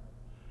there.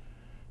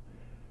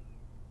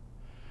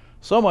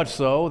 So much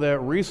so that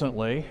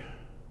recently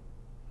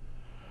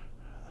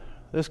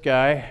this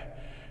guy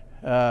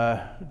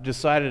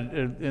decided,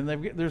 and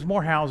there's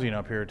more housing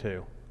up here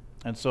too,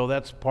 and so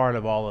that's part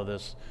of all of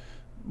this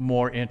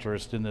more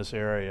interest in this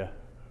area,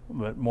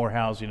 but more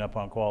housing up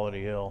on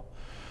Quality Hill.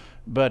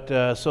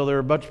 But so there are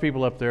a bunch of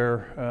people up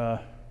there,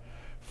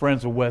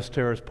 friends of West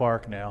Terrace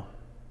Park now,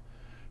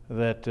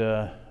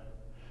 that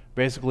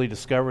basically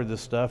discovered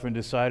this stuff and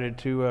decided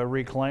to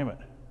reclaim it.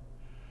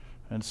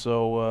 And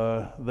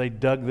so they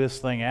dug this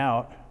thing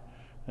out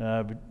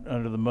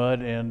under the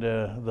mud and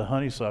the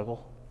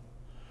honeysuckle,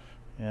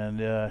 and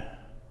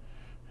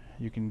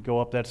you can go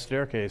up that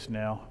staircase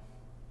now.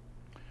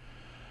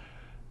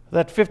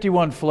 That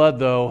 51 flood,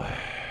 though,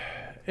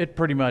 it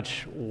pretty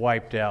much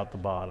wiped out the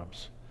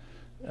bottoms.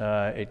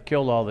 It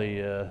killed all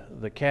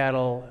the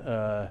cattle.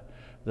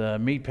 The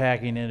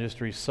meatpacking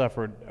industry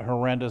suffered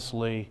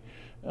horrendously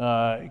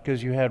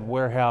because you had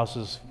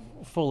warehouses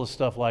full of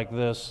stuff like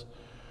this,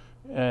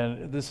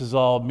 and this is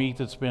all meat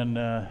that's been,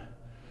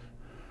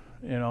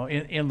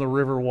 in the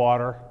river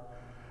water.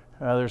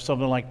 There's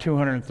something like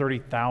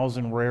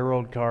 230,000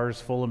 railroad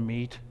cars full of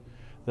meat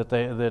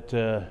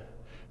that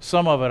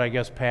some of it, I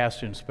guess,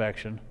 passed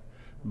inspection,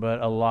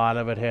 but a lot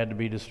of it had to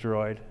be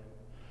destroyed.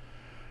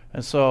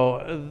 And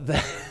so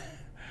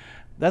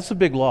that's a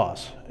big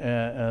loss.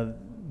 $1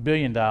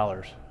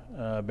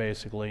 billion,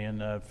 basically,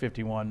 in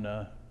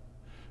 51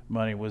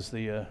 money was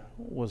the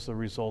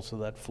results of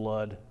that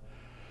flood.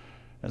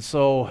 And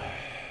so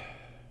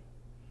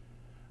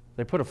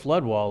they put a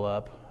flood wall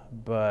up,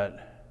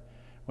 but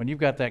when you've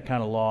got that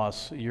kind of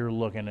loss, you're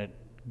looking at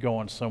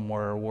going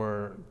somewhere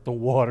where the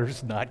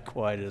water's not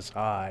quite as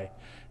high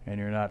and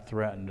you're not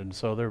threatened. And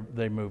so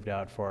they moved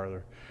out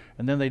farther.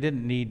 And then they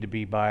didn't need to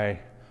be by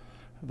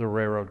the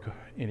railroad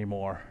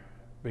anymore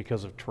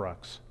because of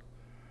trucks.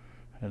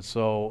 And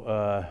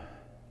so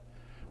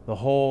the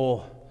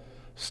whole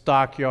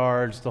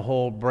stockyards, the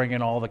whole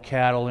bringing all the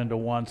cattle into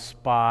one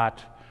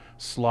spot,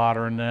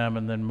 slaughtering them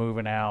and then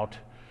moving out.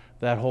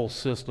 That whole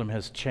system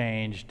has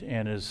changed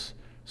and is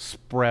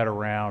spread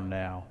around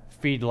now.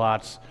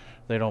 Feedlots,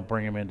 they don't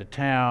bring them into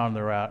town.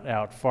 They're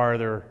out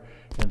farther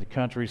in the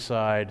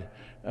countryside.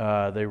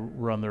 They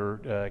run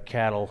their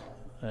cattle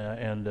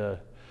and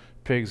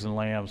pigs and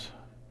lambs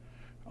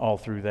all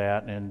through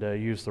that, and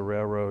use the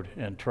railroad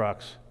and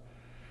trucks.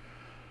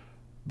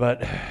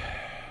 But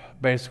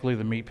basically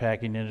the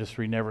meatpacking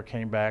industry never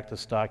came back. The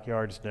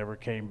stockyards never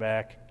came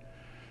back.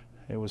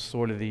 It was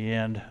sort of the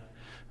end.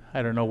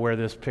 I don't know where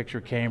this picture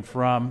came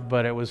from,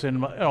 but it was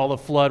in all the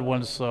flood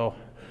ones, so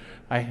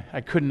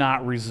I could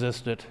not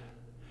resist it.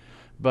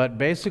 But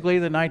basically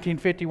the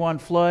 1951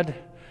 flood,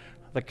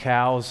 the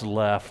cows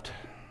left.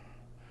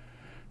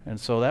 And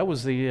so that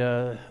was the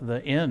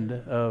end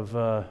of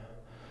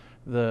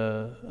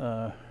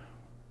the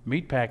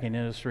meatpacking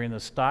industry in the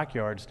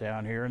stockyards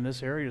down here. And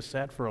this area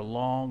sat for a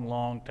long,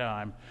 long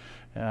time.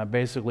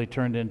 Basically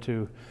turned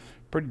into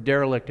a pretty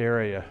derelict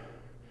area.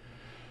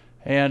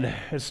 And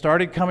it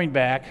started coming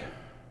back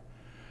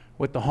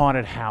with the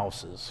haunted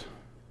houses.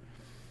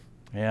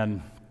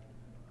 And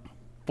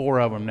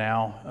 4 of them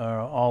now are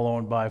all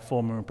owned by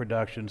Full Moon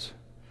Productions.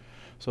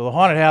 So the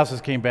haunted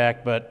houses came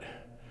back, but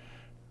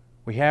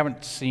we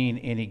haven't seen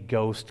any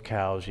ghost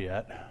cows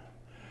yet,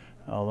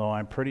 although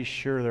I'm pretty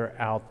sure they're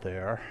out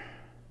there.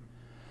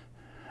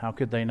 How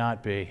could they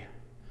not be?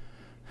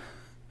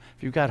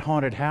 If you've got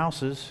haunted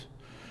houses.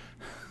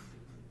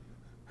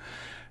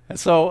 And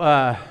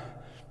so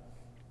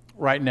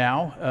right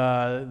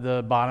now,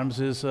 the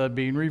Bottoms is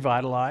being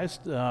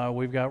revitalized.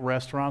 We've got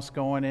restaurants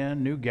going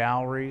in, new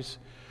galleries.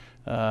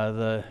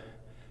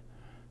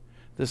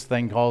 This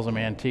thing calls them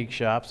antique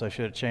shops. I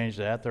should have changed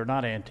that. They're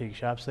not antique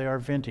shops. They are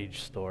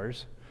vintage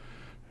stores,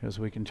 because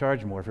we can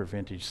charge more for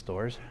vintage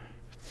stores.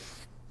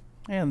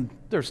 And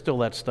there's still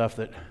that stuff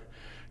that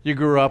you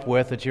grew up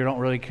with that you don't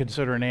really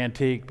consider an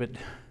antique, but,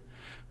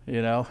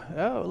 you know,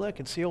 oh, look,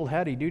 it's the old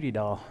Howdy Doody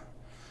doll.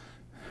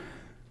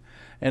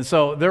 And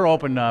so they're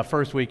open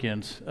first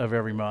weekends of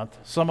every month.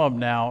 Some of them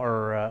now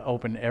are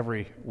open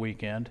every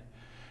weekend.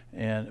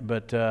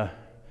 But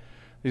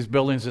these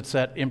buildings that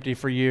sat empty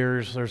for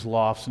years, there's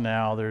lofts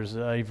now, there's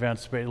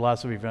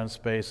lots of event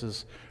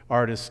spaces,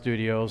 artist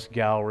studios,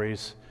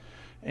 galleries,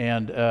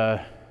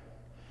 and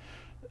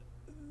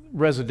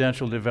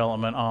residential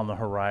development on the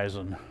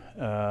horizon.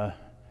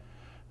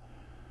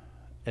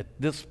 At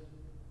this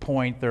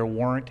point, there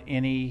weren't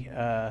any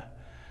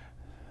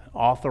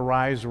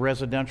authorized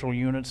residential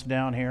units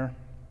down here,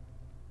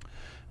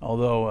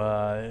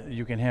 although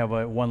you can have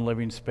one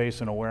living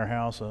space in a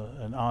warehouse,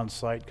 an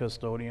on-site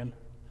custodian.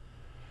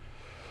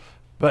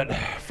 But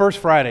First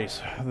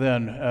Fridays,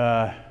 then,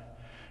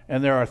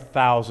 and there are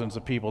thousands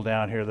of people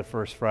down here the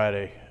first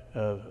Friday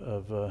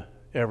of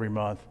every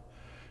month.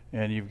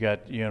 And you've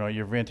got, you know,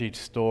 your vintage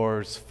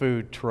stores,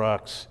 food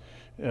trucks,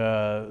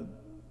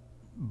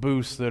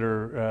 booths that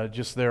are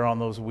just there on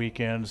those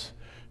weekends.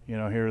 You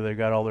know, here they've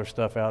got all their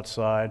stuff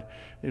outside.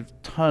 There's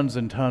tons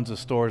and tons of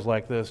stores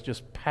like this,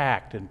 just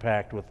packed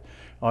with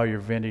all your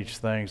vintage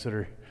things that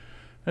are,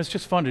 it's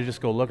just fun to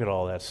just go look at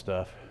all that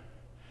stuff.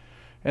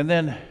 And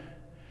then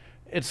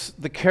it's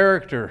the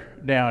character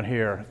down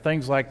here,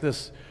 things like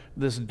this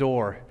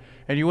door.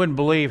 And you wouldn't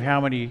believe how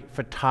many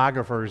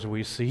photographers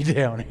we see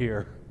down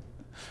here.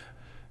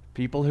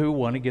 People who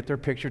want to get their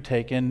picture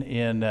taken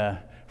in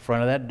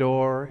front of that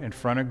door, in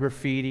front of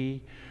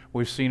graffiti.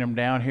 We've seen them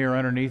down here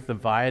underneath the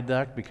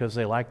viaduct because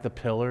they like the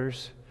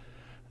pillars.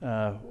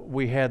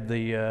 We had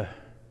the,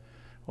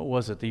 what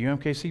was it, the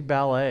UMKC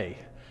Ballet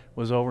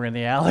was over in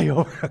the alley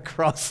over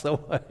across the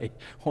way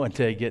one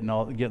day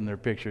getting their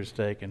pictures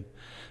taken.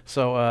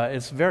 So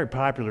it's very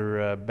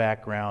popular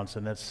backgrounds,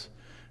 and that's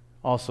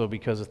also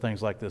because of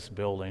things like this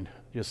building,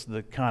 just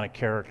the kind of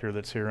character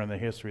that's here and the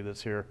history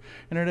that's here,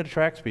 and it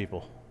attracts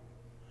people.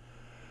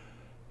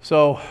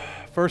 So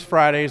First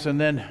Fridays, and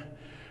then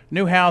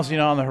new housing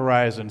on the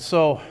horizon.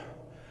 So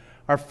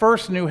our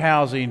first new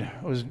housing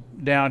was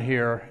down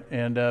here,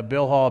 and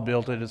Bill Hall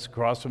built it. It's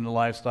across from the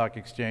Livestock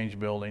Exchange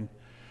building.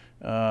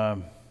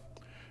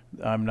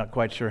 I'm not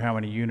quite sure how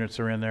many units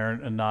are in there,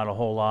 and not a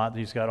whole lot.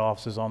 He's got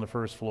offices on the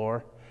first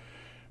floor.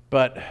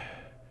 But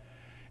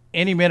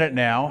any minute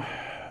now,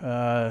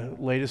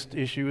 latest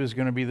issue is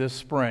going to be this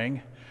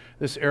spring.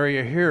 This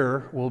area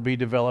here will be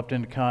developed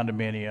into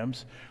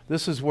condominiums.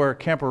 This is where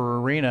Kemper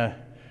Arena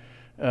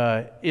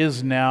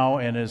is now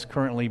and is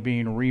currently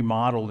being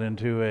remodeled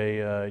into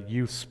a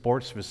youth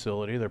sports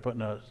facility. They're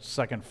putting a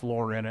second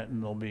floor in it,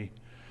 and they'll be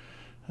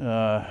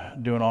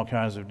doing all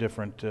kinds of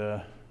different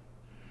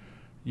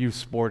youth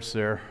sports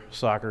there,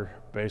 soccer,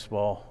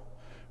 baseball,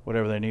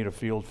 whatever they need a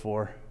field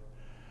for.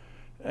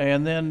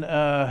 And then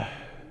up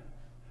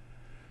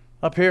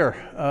here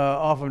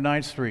off of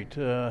 9th Street,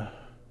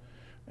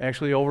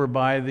 actually over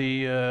by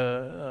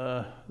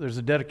the, there's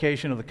a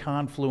dedication of the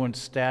Confluence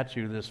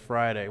statue this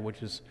Friday,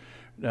 which is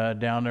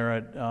down there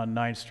on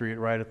 9th Street,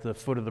 right at the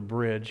foot of the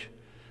bridge,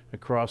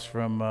 across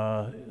from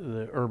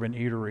the Urban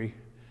Eatery.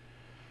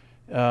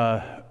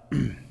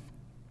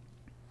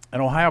 An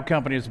Ohio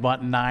company has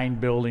bought 9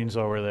 buildings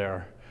over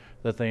there.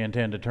 that they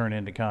intend to turn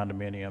into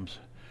condominiums.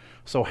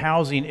 So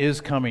housing is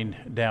coming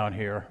down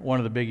here. One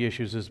of the big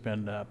issues has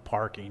been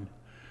parking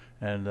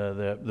and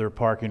their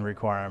parking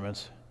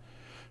requirements.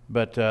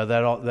 But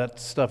that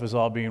stuff is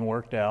all being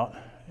worked out.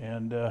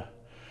 And the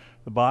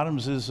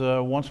bottoms is,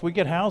 once we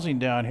get housing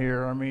down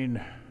here, I mean,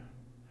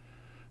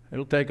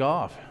 it'll take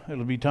off.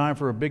 It'll be time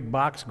for a big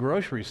box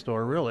grocery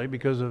store, really,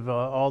 because of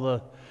all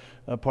the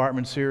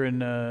apartments here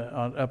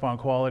up on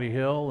Quality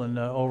Hill and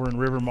over in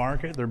River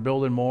Market. They're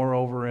building more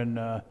over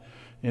in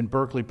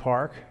Berkeley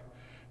Park.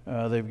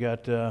 They've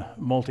got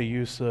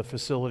multi-use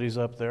facilities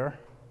up there.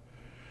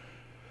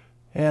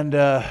 And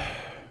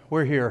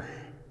we're here.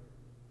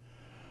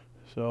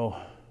 So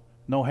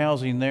no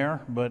housing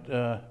there, but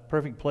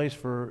perfect place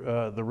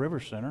for the River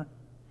Center.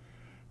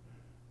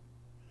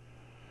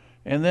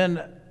 And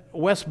then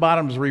West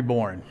Bottoms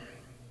Reborn.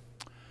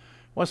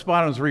 West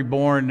Bottoms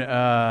Reborn,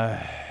 it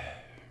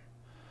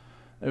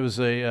was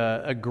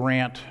a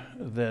grant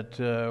that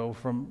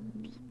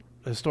from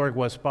Historic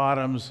West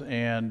Bottoms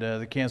and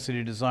the Kansas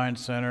City Design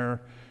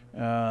Center,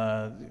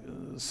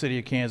 City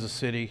of Kansas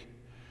City.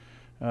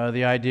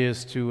 The idea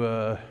is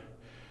to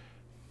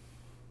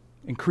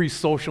increase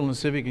social and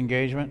civic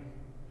engagement.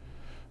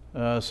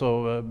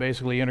 So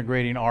basically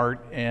integrating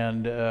art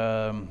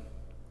and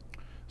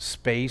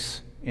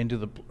space into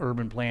the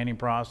urban planning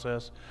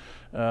process.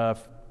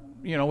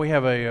 You know, we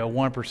have a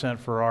 1%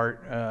 for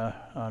art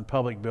on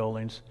public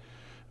buildings,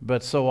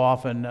 but so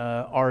often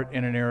art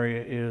in an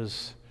area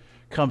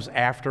comes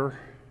after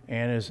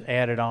and is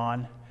added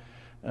on.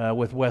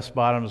 With West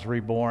Bottoms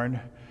Reborn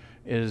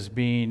is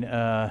being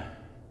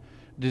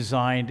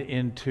designed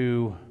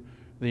into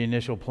the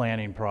initial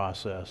planning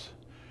process.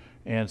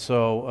 And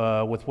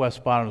so with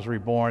West Bottoms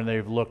Reborn,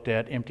 they've looked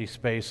at empty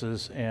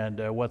spaces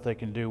and what they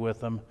can do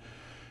with them.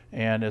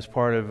 And as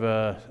part of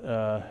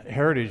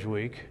Heritage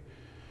Week,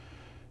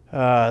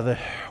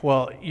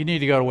 well, you need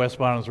to go to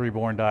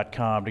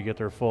westbottomsreborn.com to get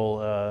their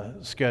full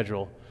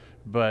schedule.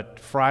 But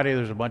Friday,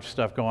 there's a bunch of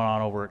stuff going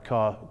on over at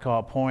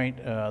Caw Point.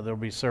 There'll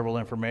be several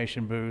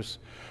information booths.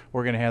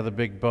 We're going to have the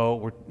big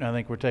boat. I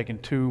think we're taking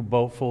 2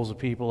 boatfuls of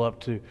people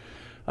up to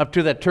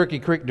that Turkey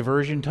Creek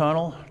diversion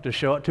tunnel to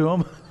show it to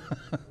them.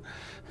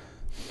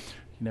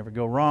 You never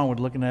go wrong with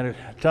looking at a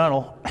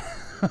tunnel.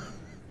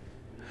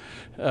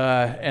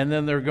 And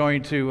then they're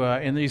going to,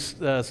 in these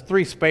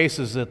 3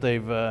 spaces that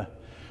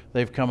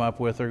they've come up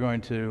with, they're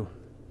going to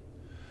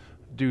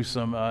do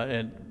some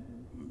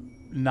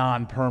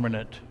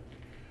non-permanent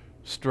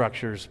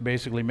structures,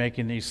 basically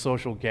making these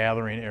social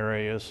gathering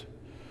areas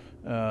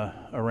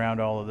around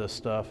all of this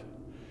stuff.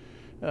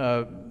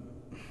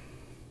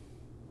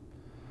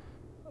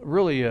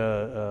 Really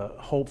a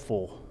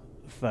hopeful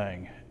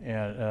thing,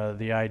 and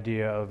the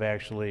idea of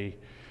actually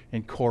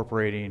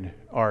incorporating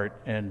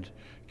art and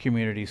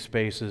community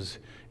spaces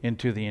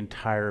into the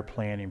entire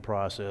planning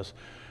process.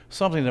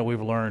 Something that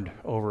we've learned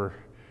over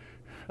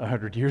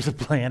 100 years of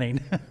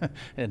planning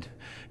and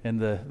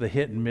the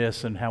hit and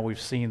miss and how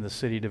we've seen the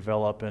city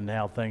develop and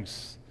how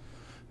things,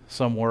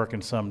 some work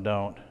and some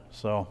don't.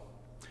 So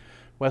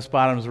West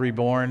Bottoms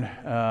Reborn,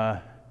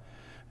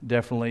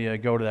 definitely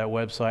go to that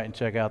website and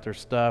check out their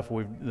stuff.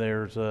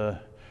 There's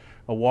a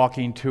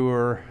walking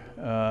tour.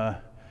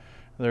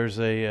 There's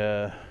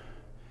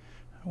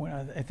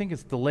I think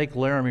it's the Lake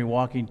Laramie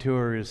walking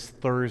tour is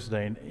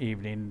Thursday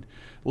evening.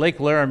 Lake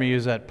Laramie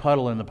is that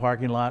puddle in the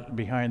parking lot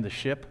behind the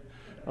ship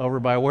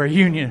over by where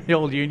the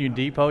old Union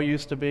Depot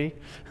used to be.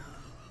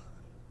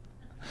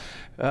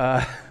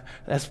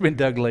 That's been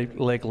dug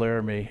Lake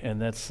Laramie, and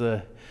that's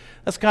kind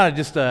of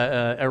just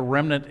a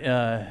remnant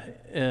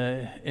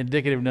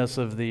indicativeness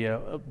of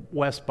the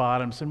West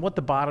Bottoms and what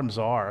the bottoms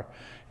are.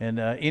 And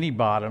any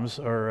bottoms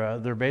are,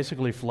 they're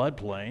basically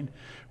floodplain.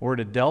 We're at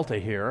a delta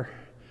here.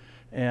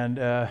 And,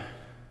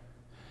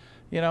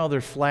 you know,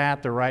 they're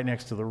flat, they're right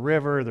next to the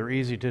river, they're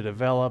easy to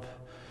develop,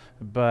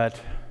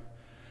 but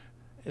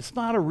it's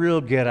not a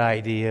real good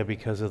idea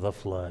because of the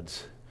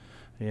floods,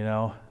 you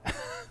know?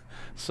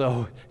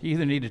 So you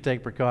either need to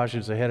take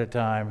precautions ahead of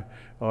time,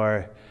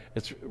 or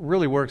it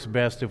really works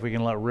best if we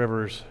can let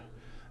rivers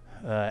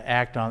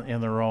act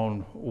in their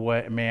own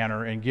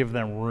manner and give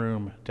them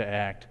room to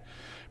act.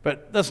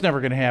 But that's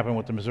never going to happen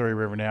with the Missouri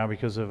River now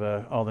because of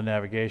all the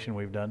navigation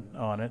we've done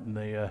on it and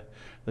the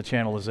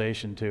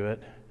channelization to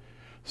it.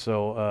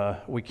 So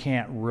we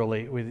can't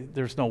really,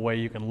 there's no way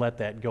you can let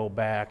that go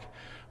back.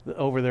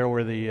 Over there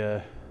where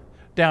the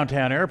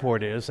downtown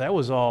airport is, that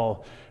was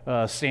all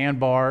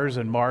sandbars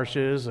and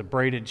marshes and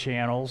braided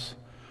channels.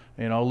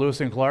 You know, Lewis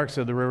and Clark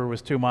said the river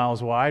was 2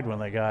 miles wide when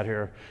they got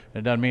here.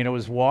 It doesn't mean it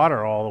was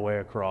water all the way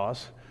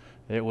across.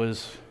 It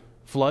was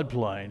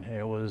floodplain.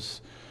 It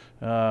was,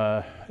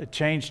 it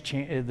changed,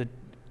 the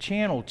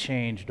channel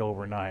changed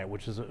overnight,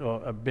 which is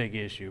a big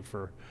issue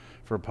for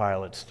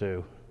pilots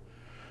too.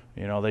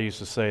 You know, they used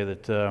to say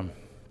that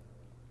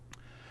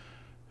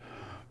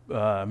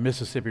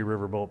Mississippi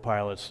riverboat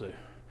pilots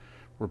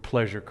were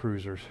pleasure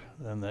cruisers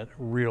and that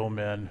real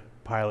men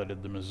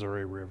piloted the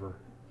Missouri River.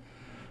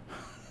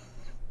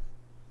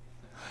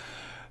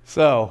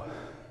 So,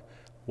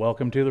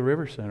 welcome to the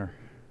River Center.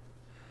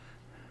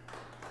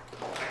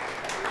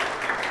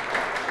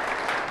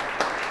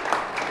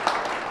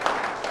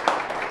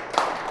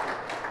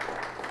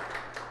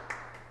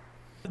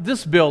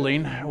 this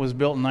building was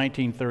built in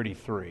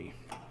 1933,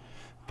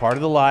 part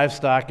of the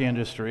livestock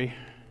industry,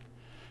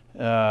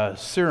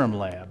 serum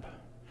lab.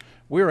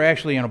 We were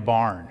actually in a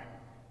barn.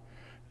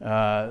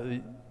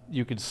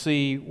 You could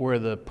see where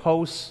the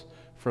posts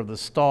for the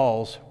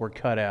stalls were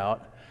cut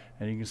out,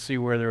 and you can see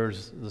where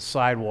there's the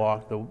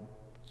sidewalk, the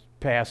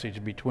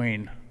passage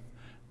between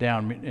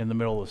down in the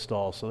middle of the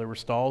stalls. So there were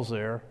stalls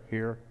there,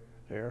 here,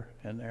 there,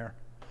 and there.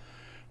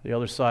 The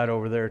other side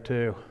over there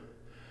too.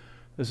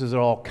 This is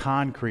all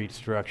concrete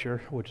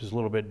structure, which is a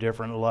little bit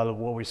different. A lot of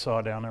what we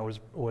saw down there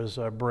was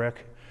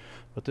brick,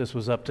 but this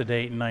was up to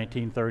date in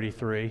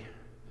 1933.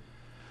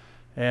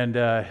 And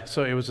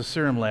so it was a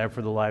serum lab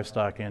for the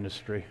livestock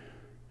industry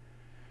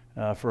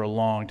for a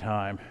long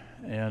time.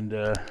 And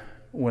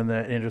when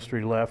that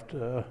industry left,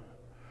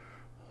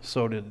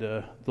 so did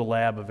the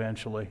lab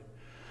eventually.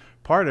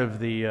 Part of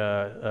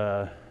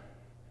the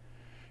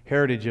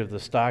heritage of the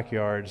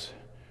stockyards,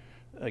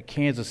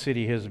 Kansas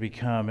City has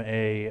become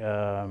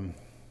a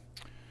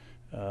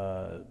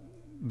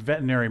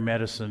veterinary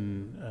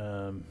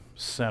medicine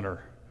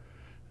center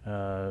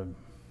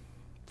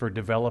for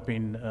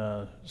developing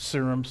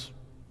serums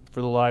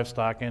for the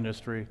livestock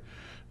industry,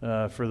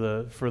 for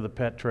the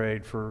pet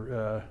trade,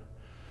 for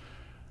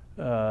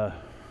I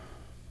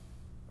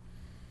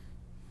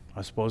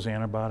suppose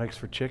antibiotics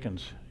for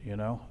chickens. You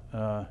know,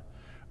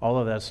 all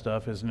of that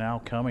stuff is now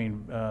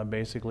coming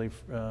basically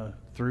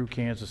through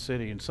Kansas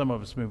City, and some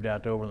of it's moved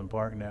out to Overland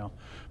Park now.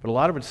 But a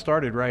lot of it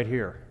started right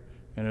here,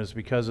 and it was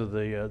because of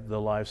the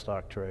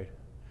livestock trade.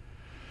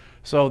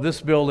 So this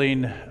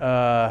building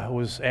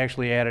was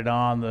actually added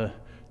on. The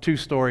 2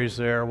 stories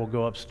there. We'll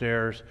go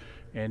upstairs,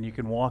 and you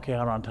can walk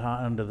out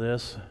onto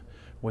this.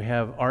 We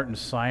have art and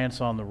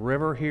science on the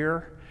river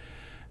here.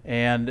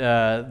 And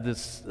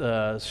this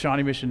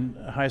Shawnee Mission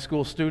High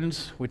School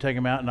students, we take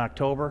them out in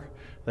October.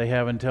 They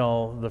have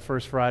until the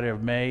first Friday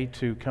of May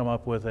to come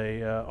up with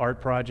a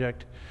art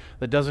project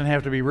that doesn't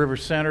have to be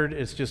river-centered.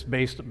 It's just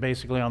based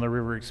basically on the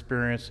river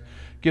experience.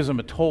 Gives them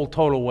a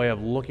total way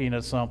of looking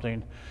at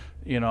something.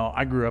 You know,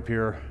 I grew up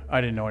here. I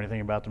didn't know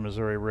anything about the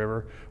Missouri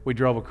River. We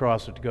drove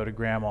across it to go to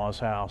Grandma's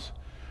house.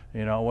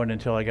 You know, it wasn't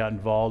until I got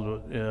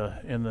involved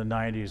in the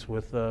 90s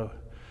with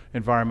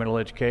environmental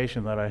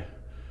education that I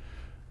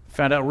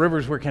found out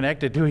rivers were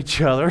connected to each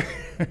other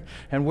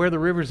and where the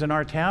rivers in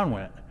our town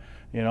went.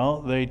 You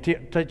know, they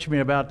teach me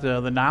about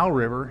the Nile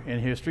River in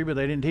history, but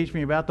they didn't teach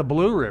me about the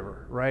Blue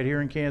River right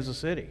here in Kansas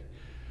City.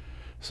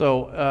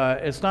 So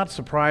it's not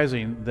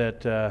surprising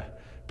that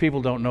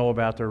people don't know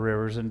about their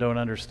rivers and don't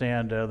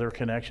understand their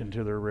connection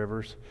to their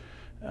rivers.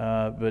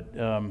 But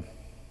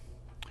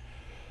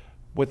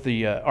with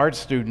the art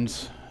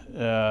students,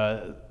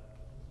 there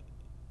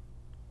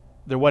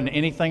wasn't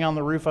anything on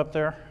the roof up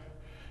there.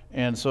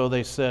 And so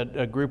they said,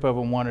 a group of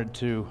them wanted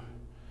to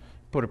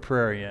put a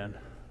prairie in.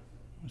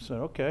 I said,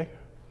 okay.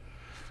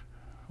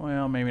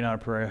 Well, maybe not a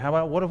prairie. How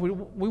about, what if we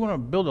want to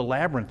build a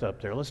labyrinth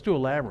up there? Let's do a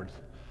labyrinth.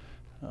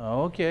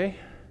 Okay.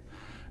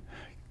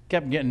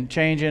 Kept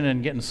changing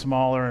and getting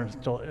smaller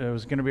until it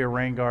was going to be a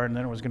rain garden,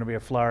 then it was going to be a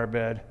flower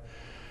bed.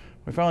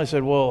 We finally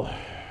said, well,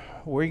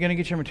 where are you going to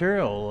get your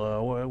material?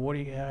 How are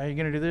you going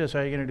to do this? How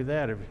are you going to do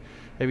that?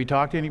 Have you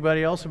talked to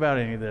anybody else about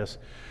any of this?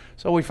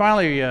 So we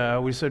finally,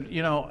 we said,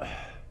 you know,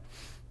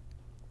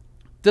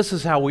 this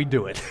is how we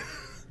do it.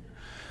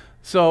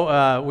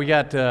 So we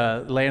got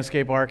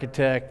landscape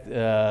architect,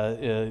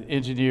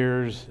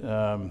 engineers,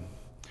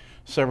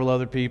 several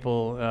other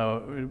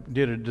people.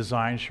 Did a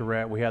design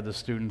charrette. We had the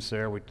students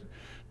there. We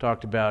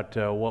talked about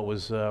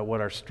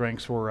what our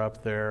strengths were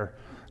up there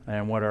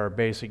and what our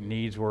basic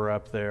needs were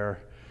up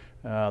there.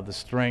 The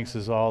strengths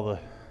is as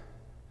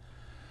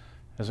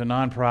a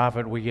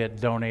nonprofit, we get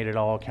donated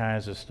all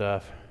kinds of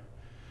stuff.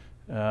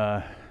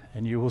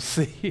 And you will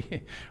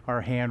see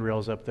our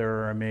handrails up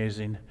there are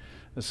amazing.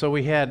 So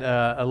we had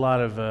a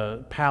lot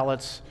of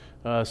pallets,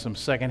 some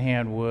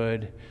secondhand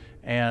wood,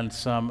 and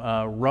some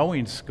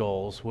rowing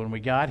sculls. When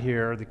we got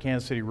here, the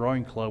Kansas City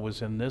Rowing Club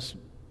was in this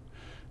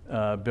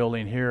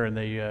building here, and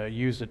they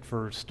used it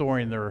for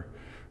storing their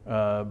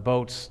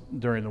boats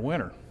during the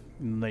winter.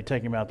 And they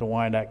take them out to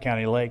Wyandotte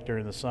County Lake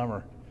during the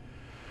summer.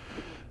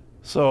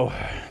 So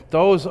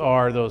those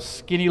are those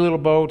skinny little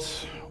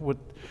boats with,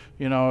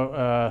 you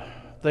know,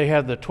 they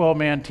had the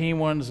 12-man team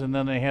ones, and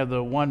then they had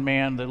the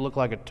one-man that looked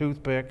like a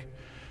toothpick.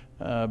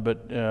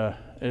 But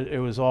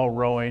it was all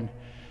rowing,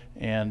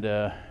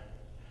 and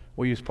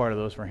we used part of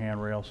those for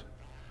handrails.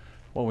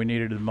 What we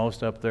needed the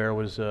most up there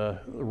was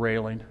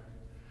railing,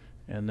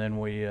 and then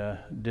we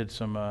did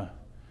some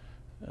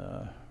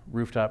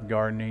rooftop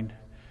gardening,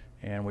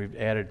 and we've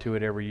added to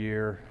it every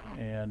year,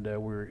 and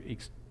we're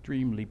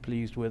extremely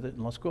pleased with it.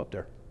 And let's go up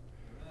there.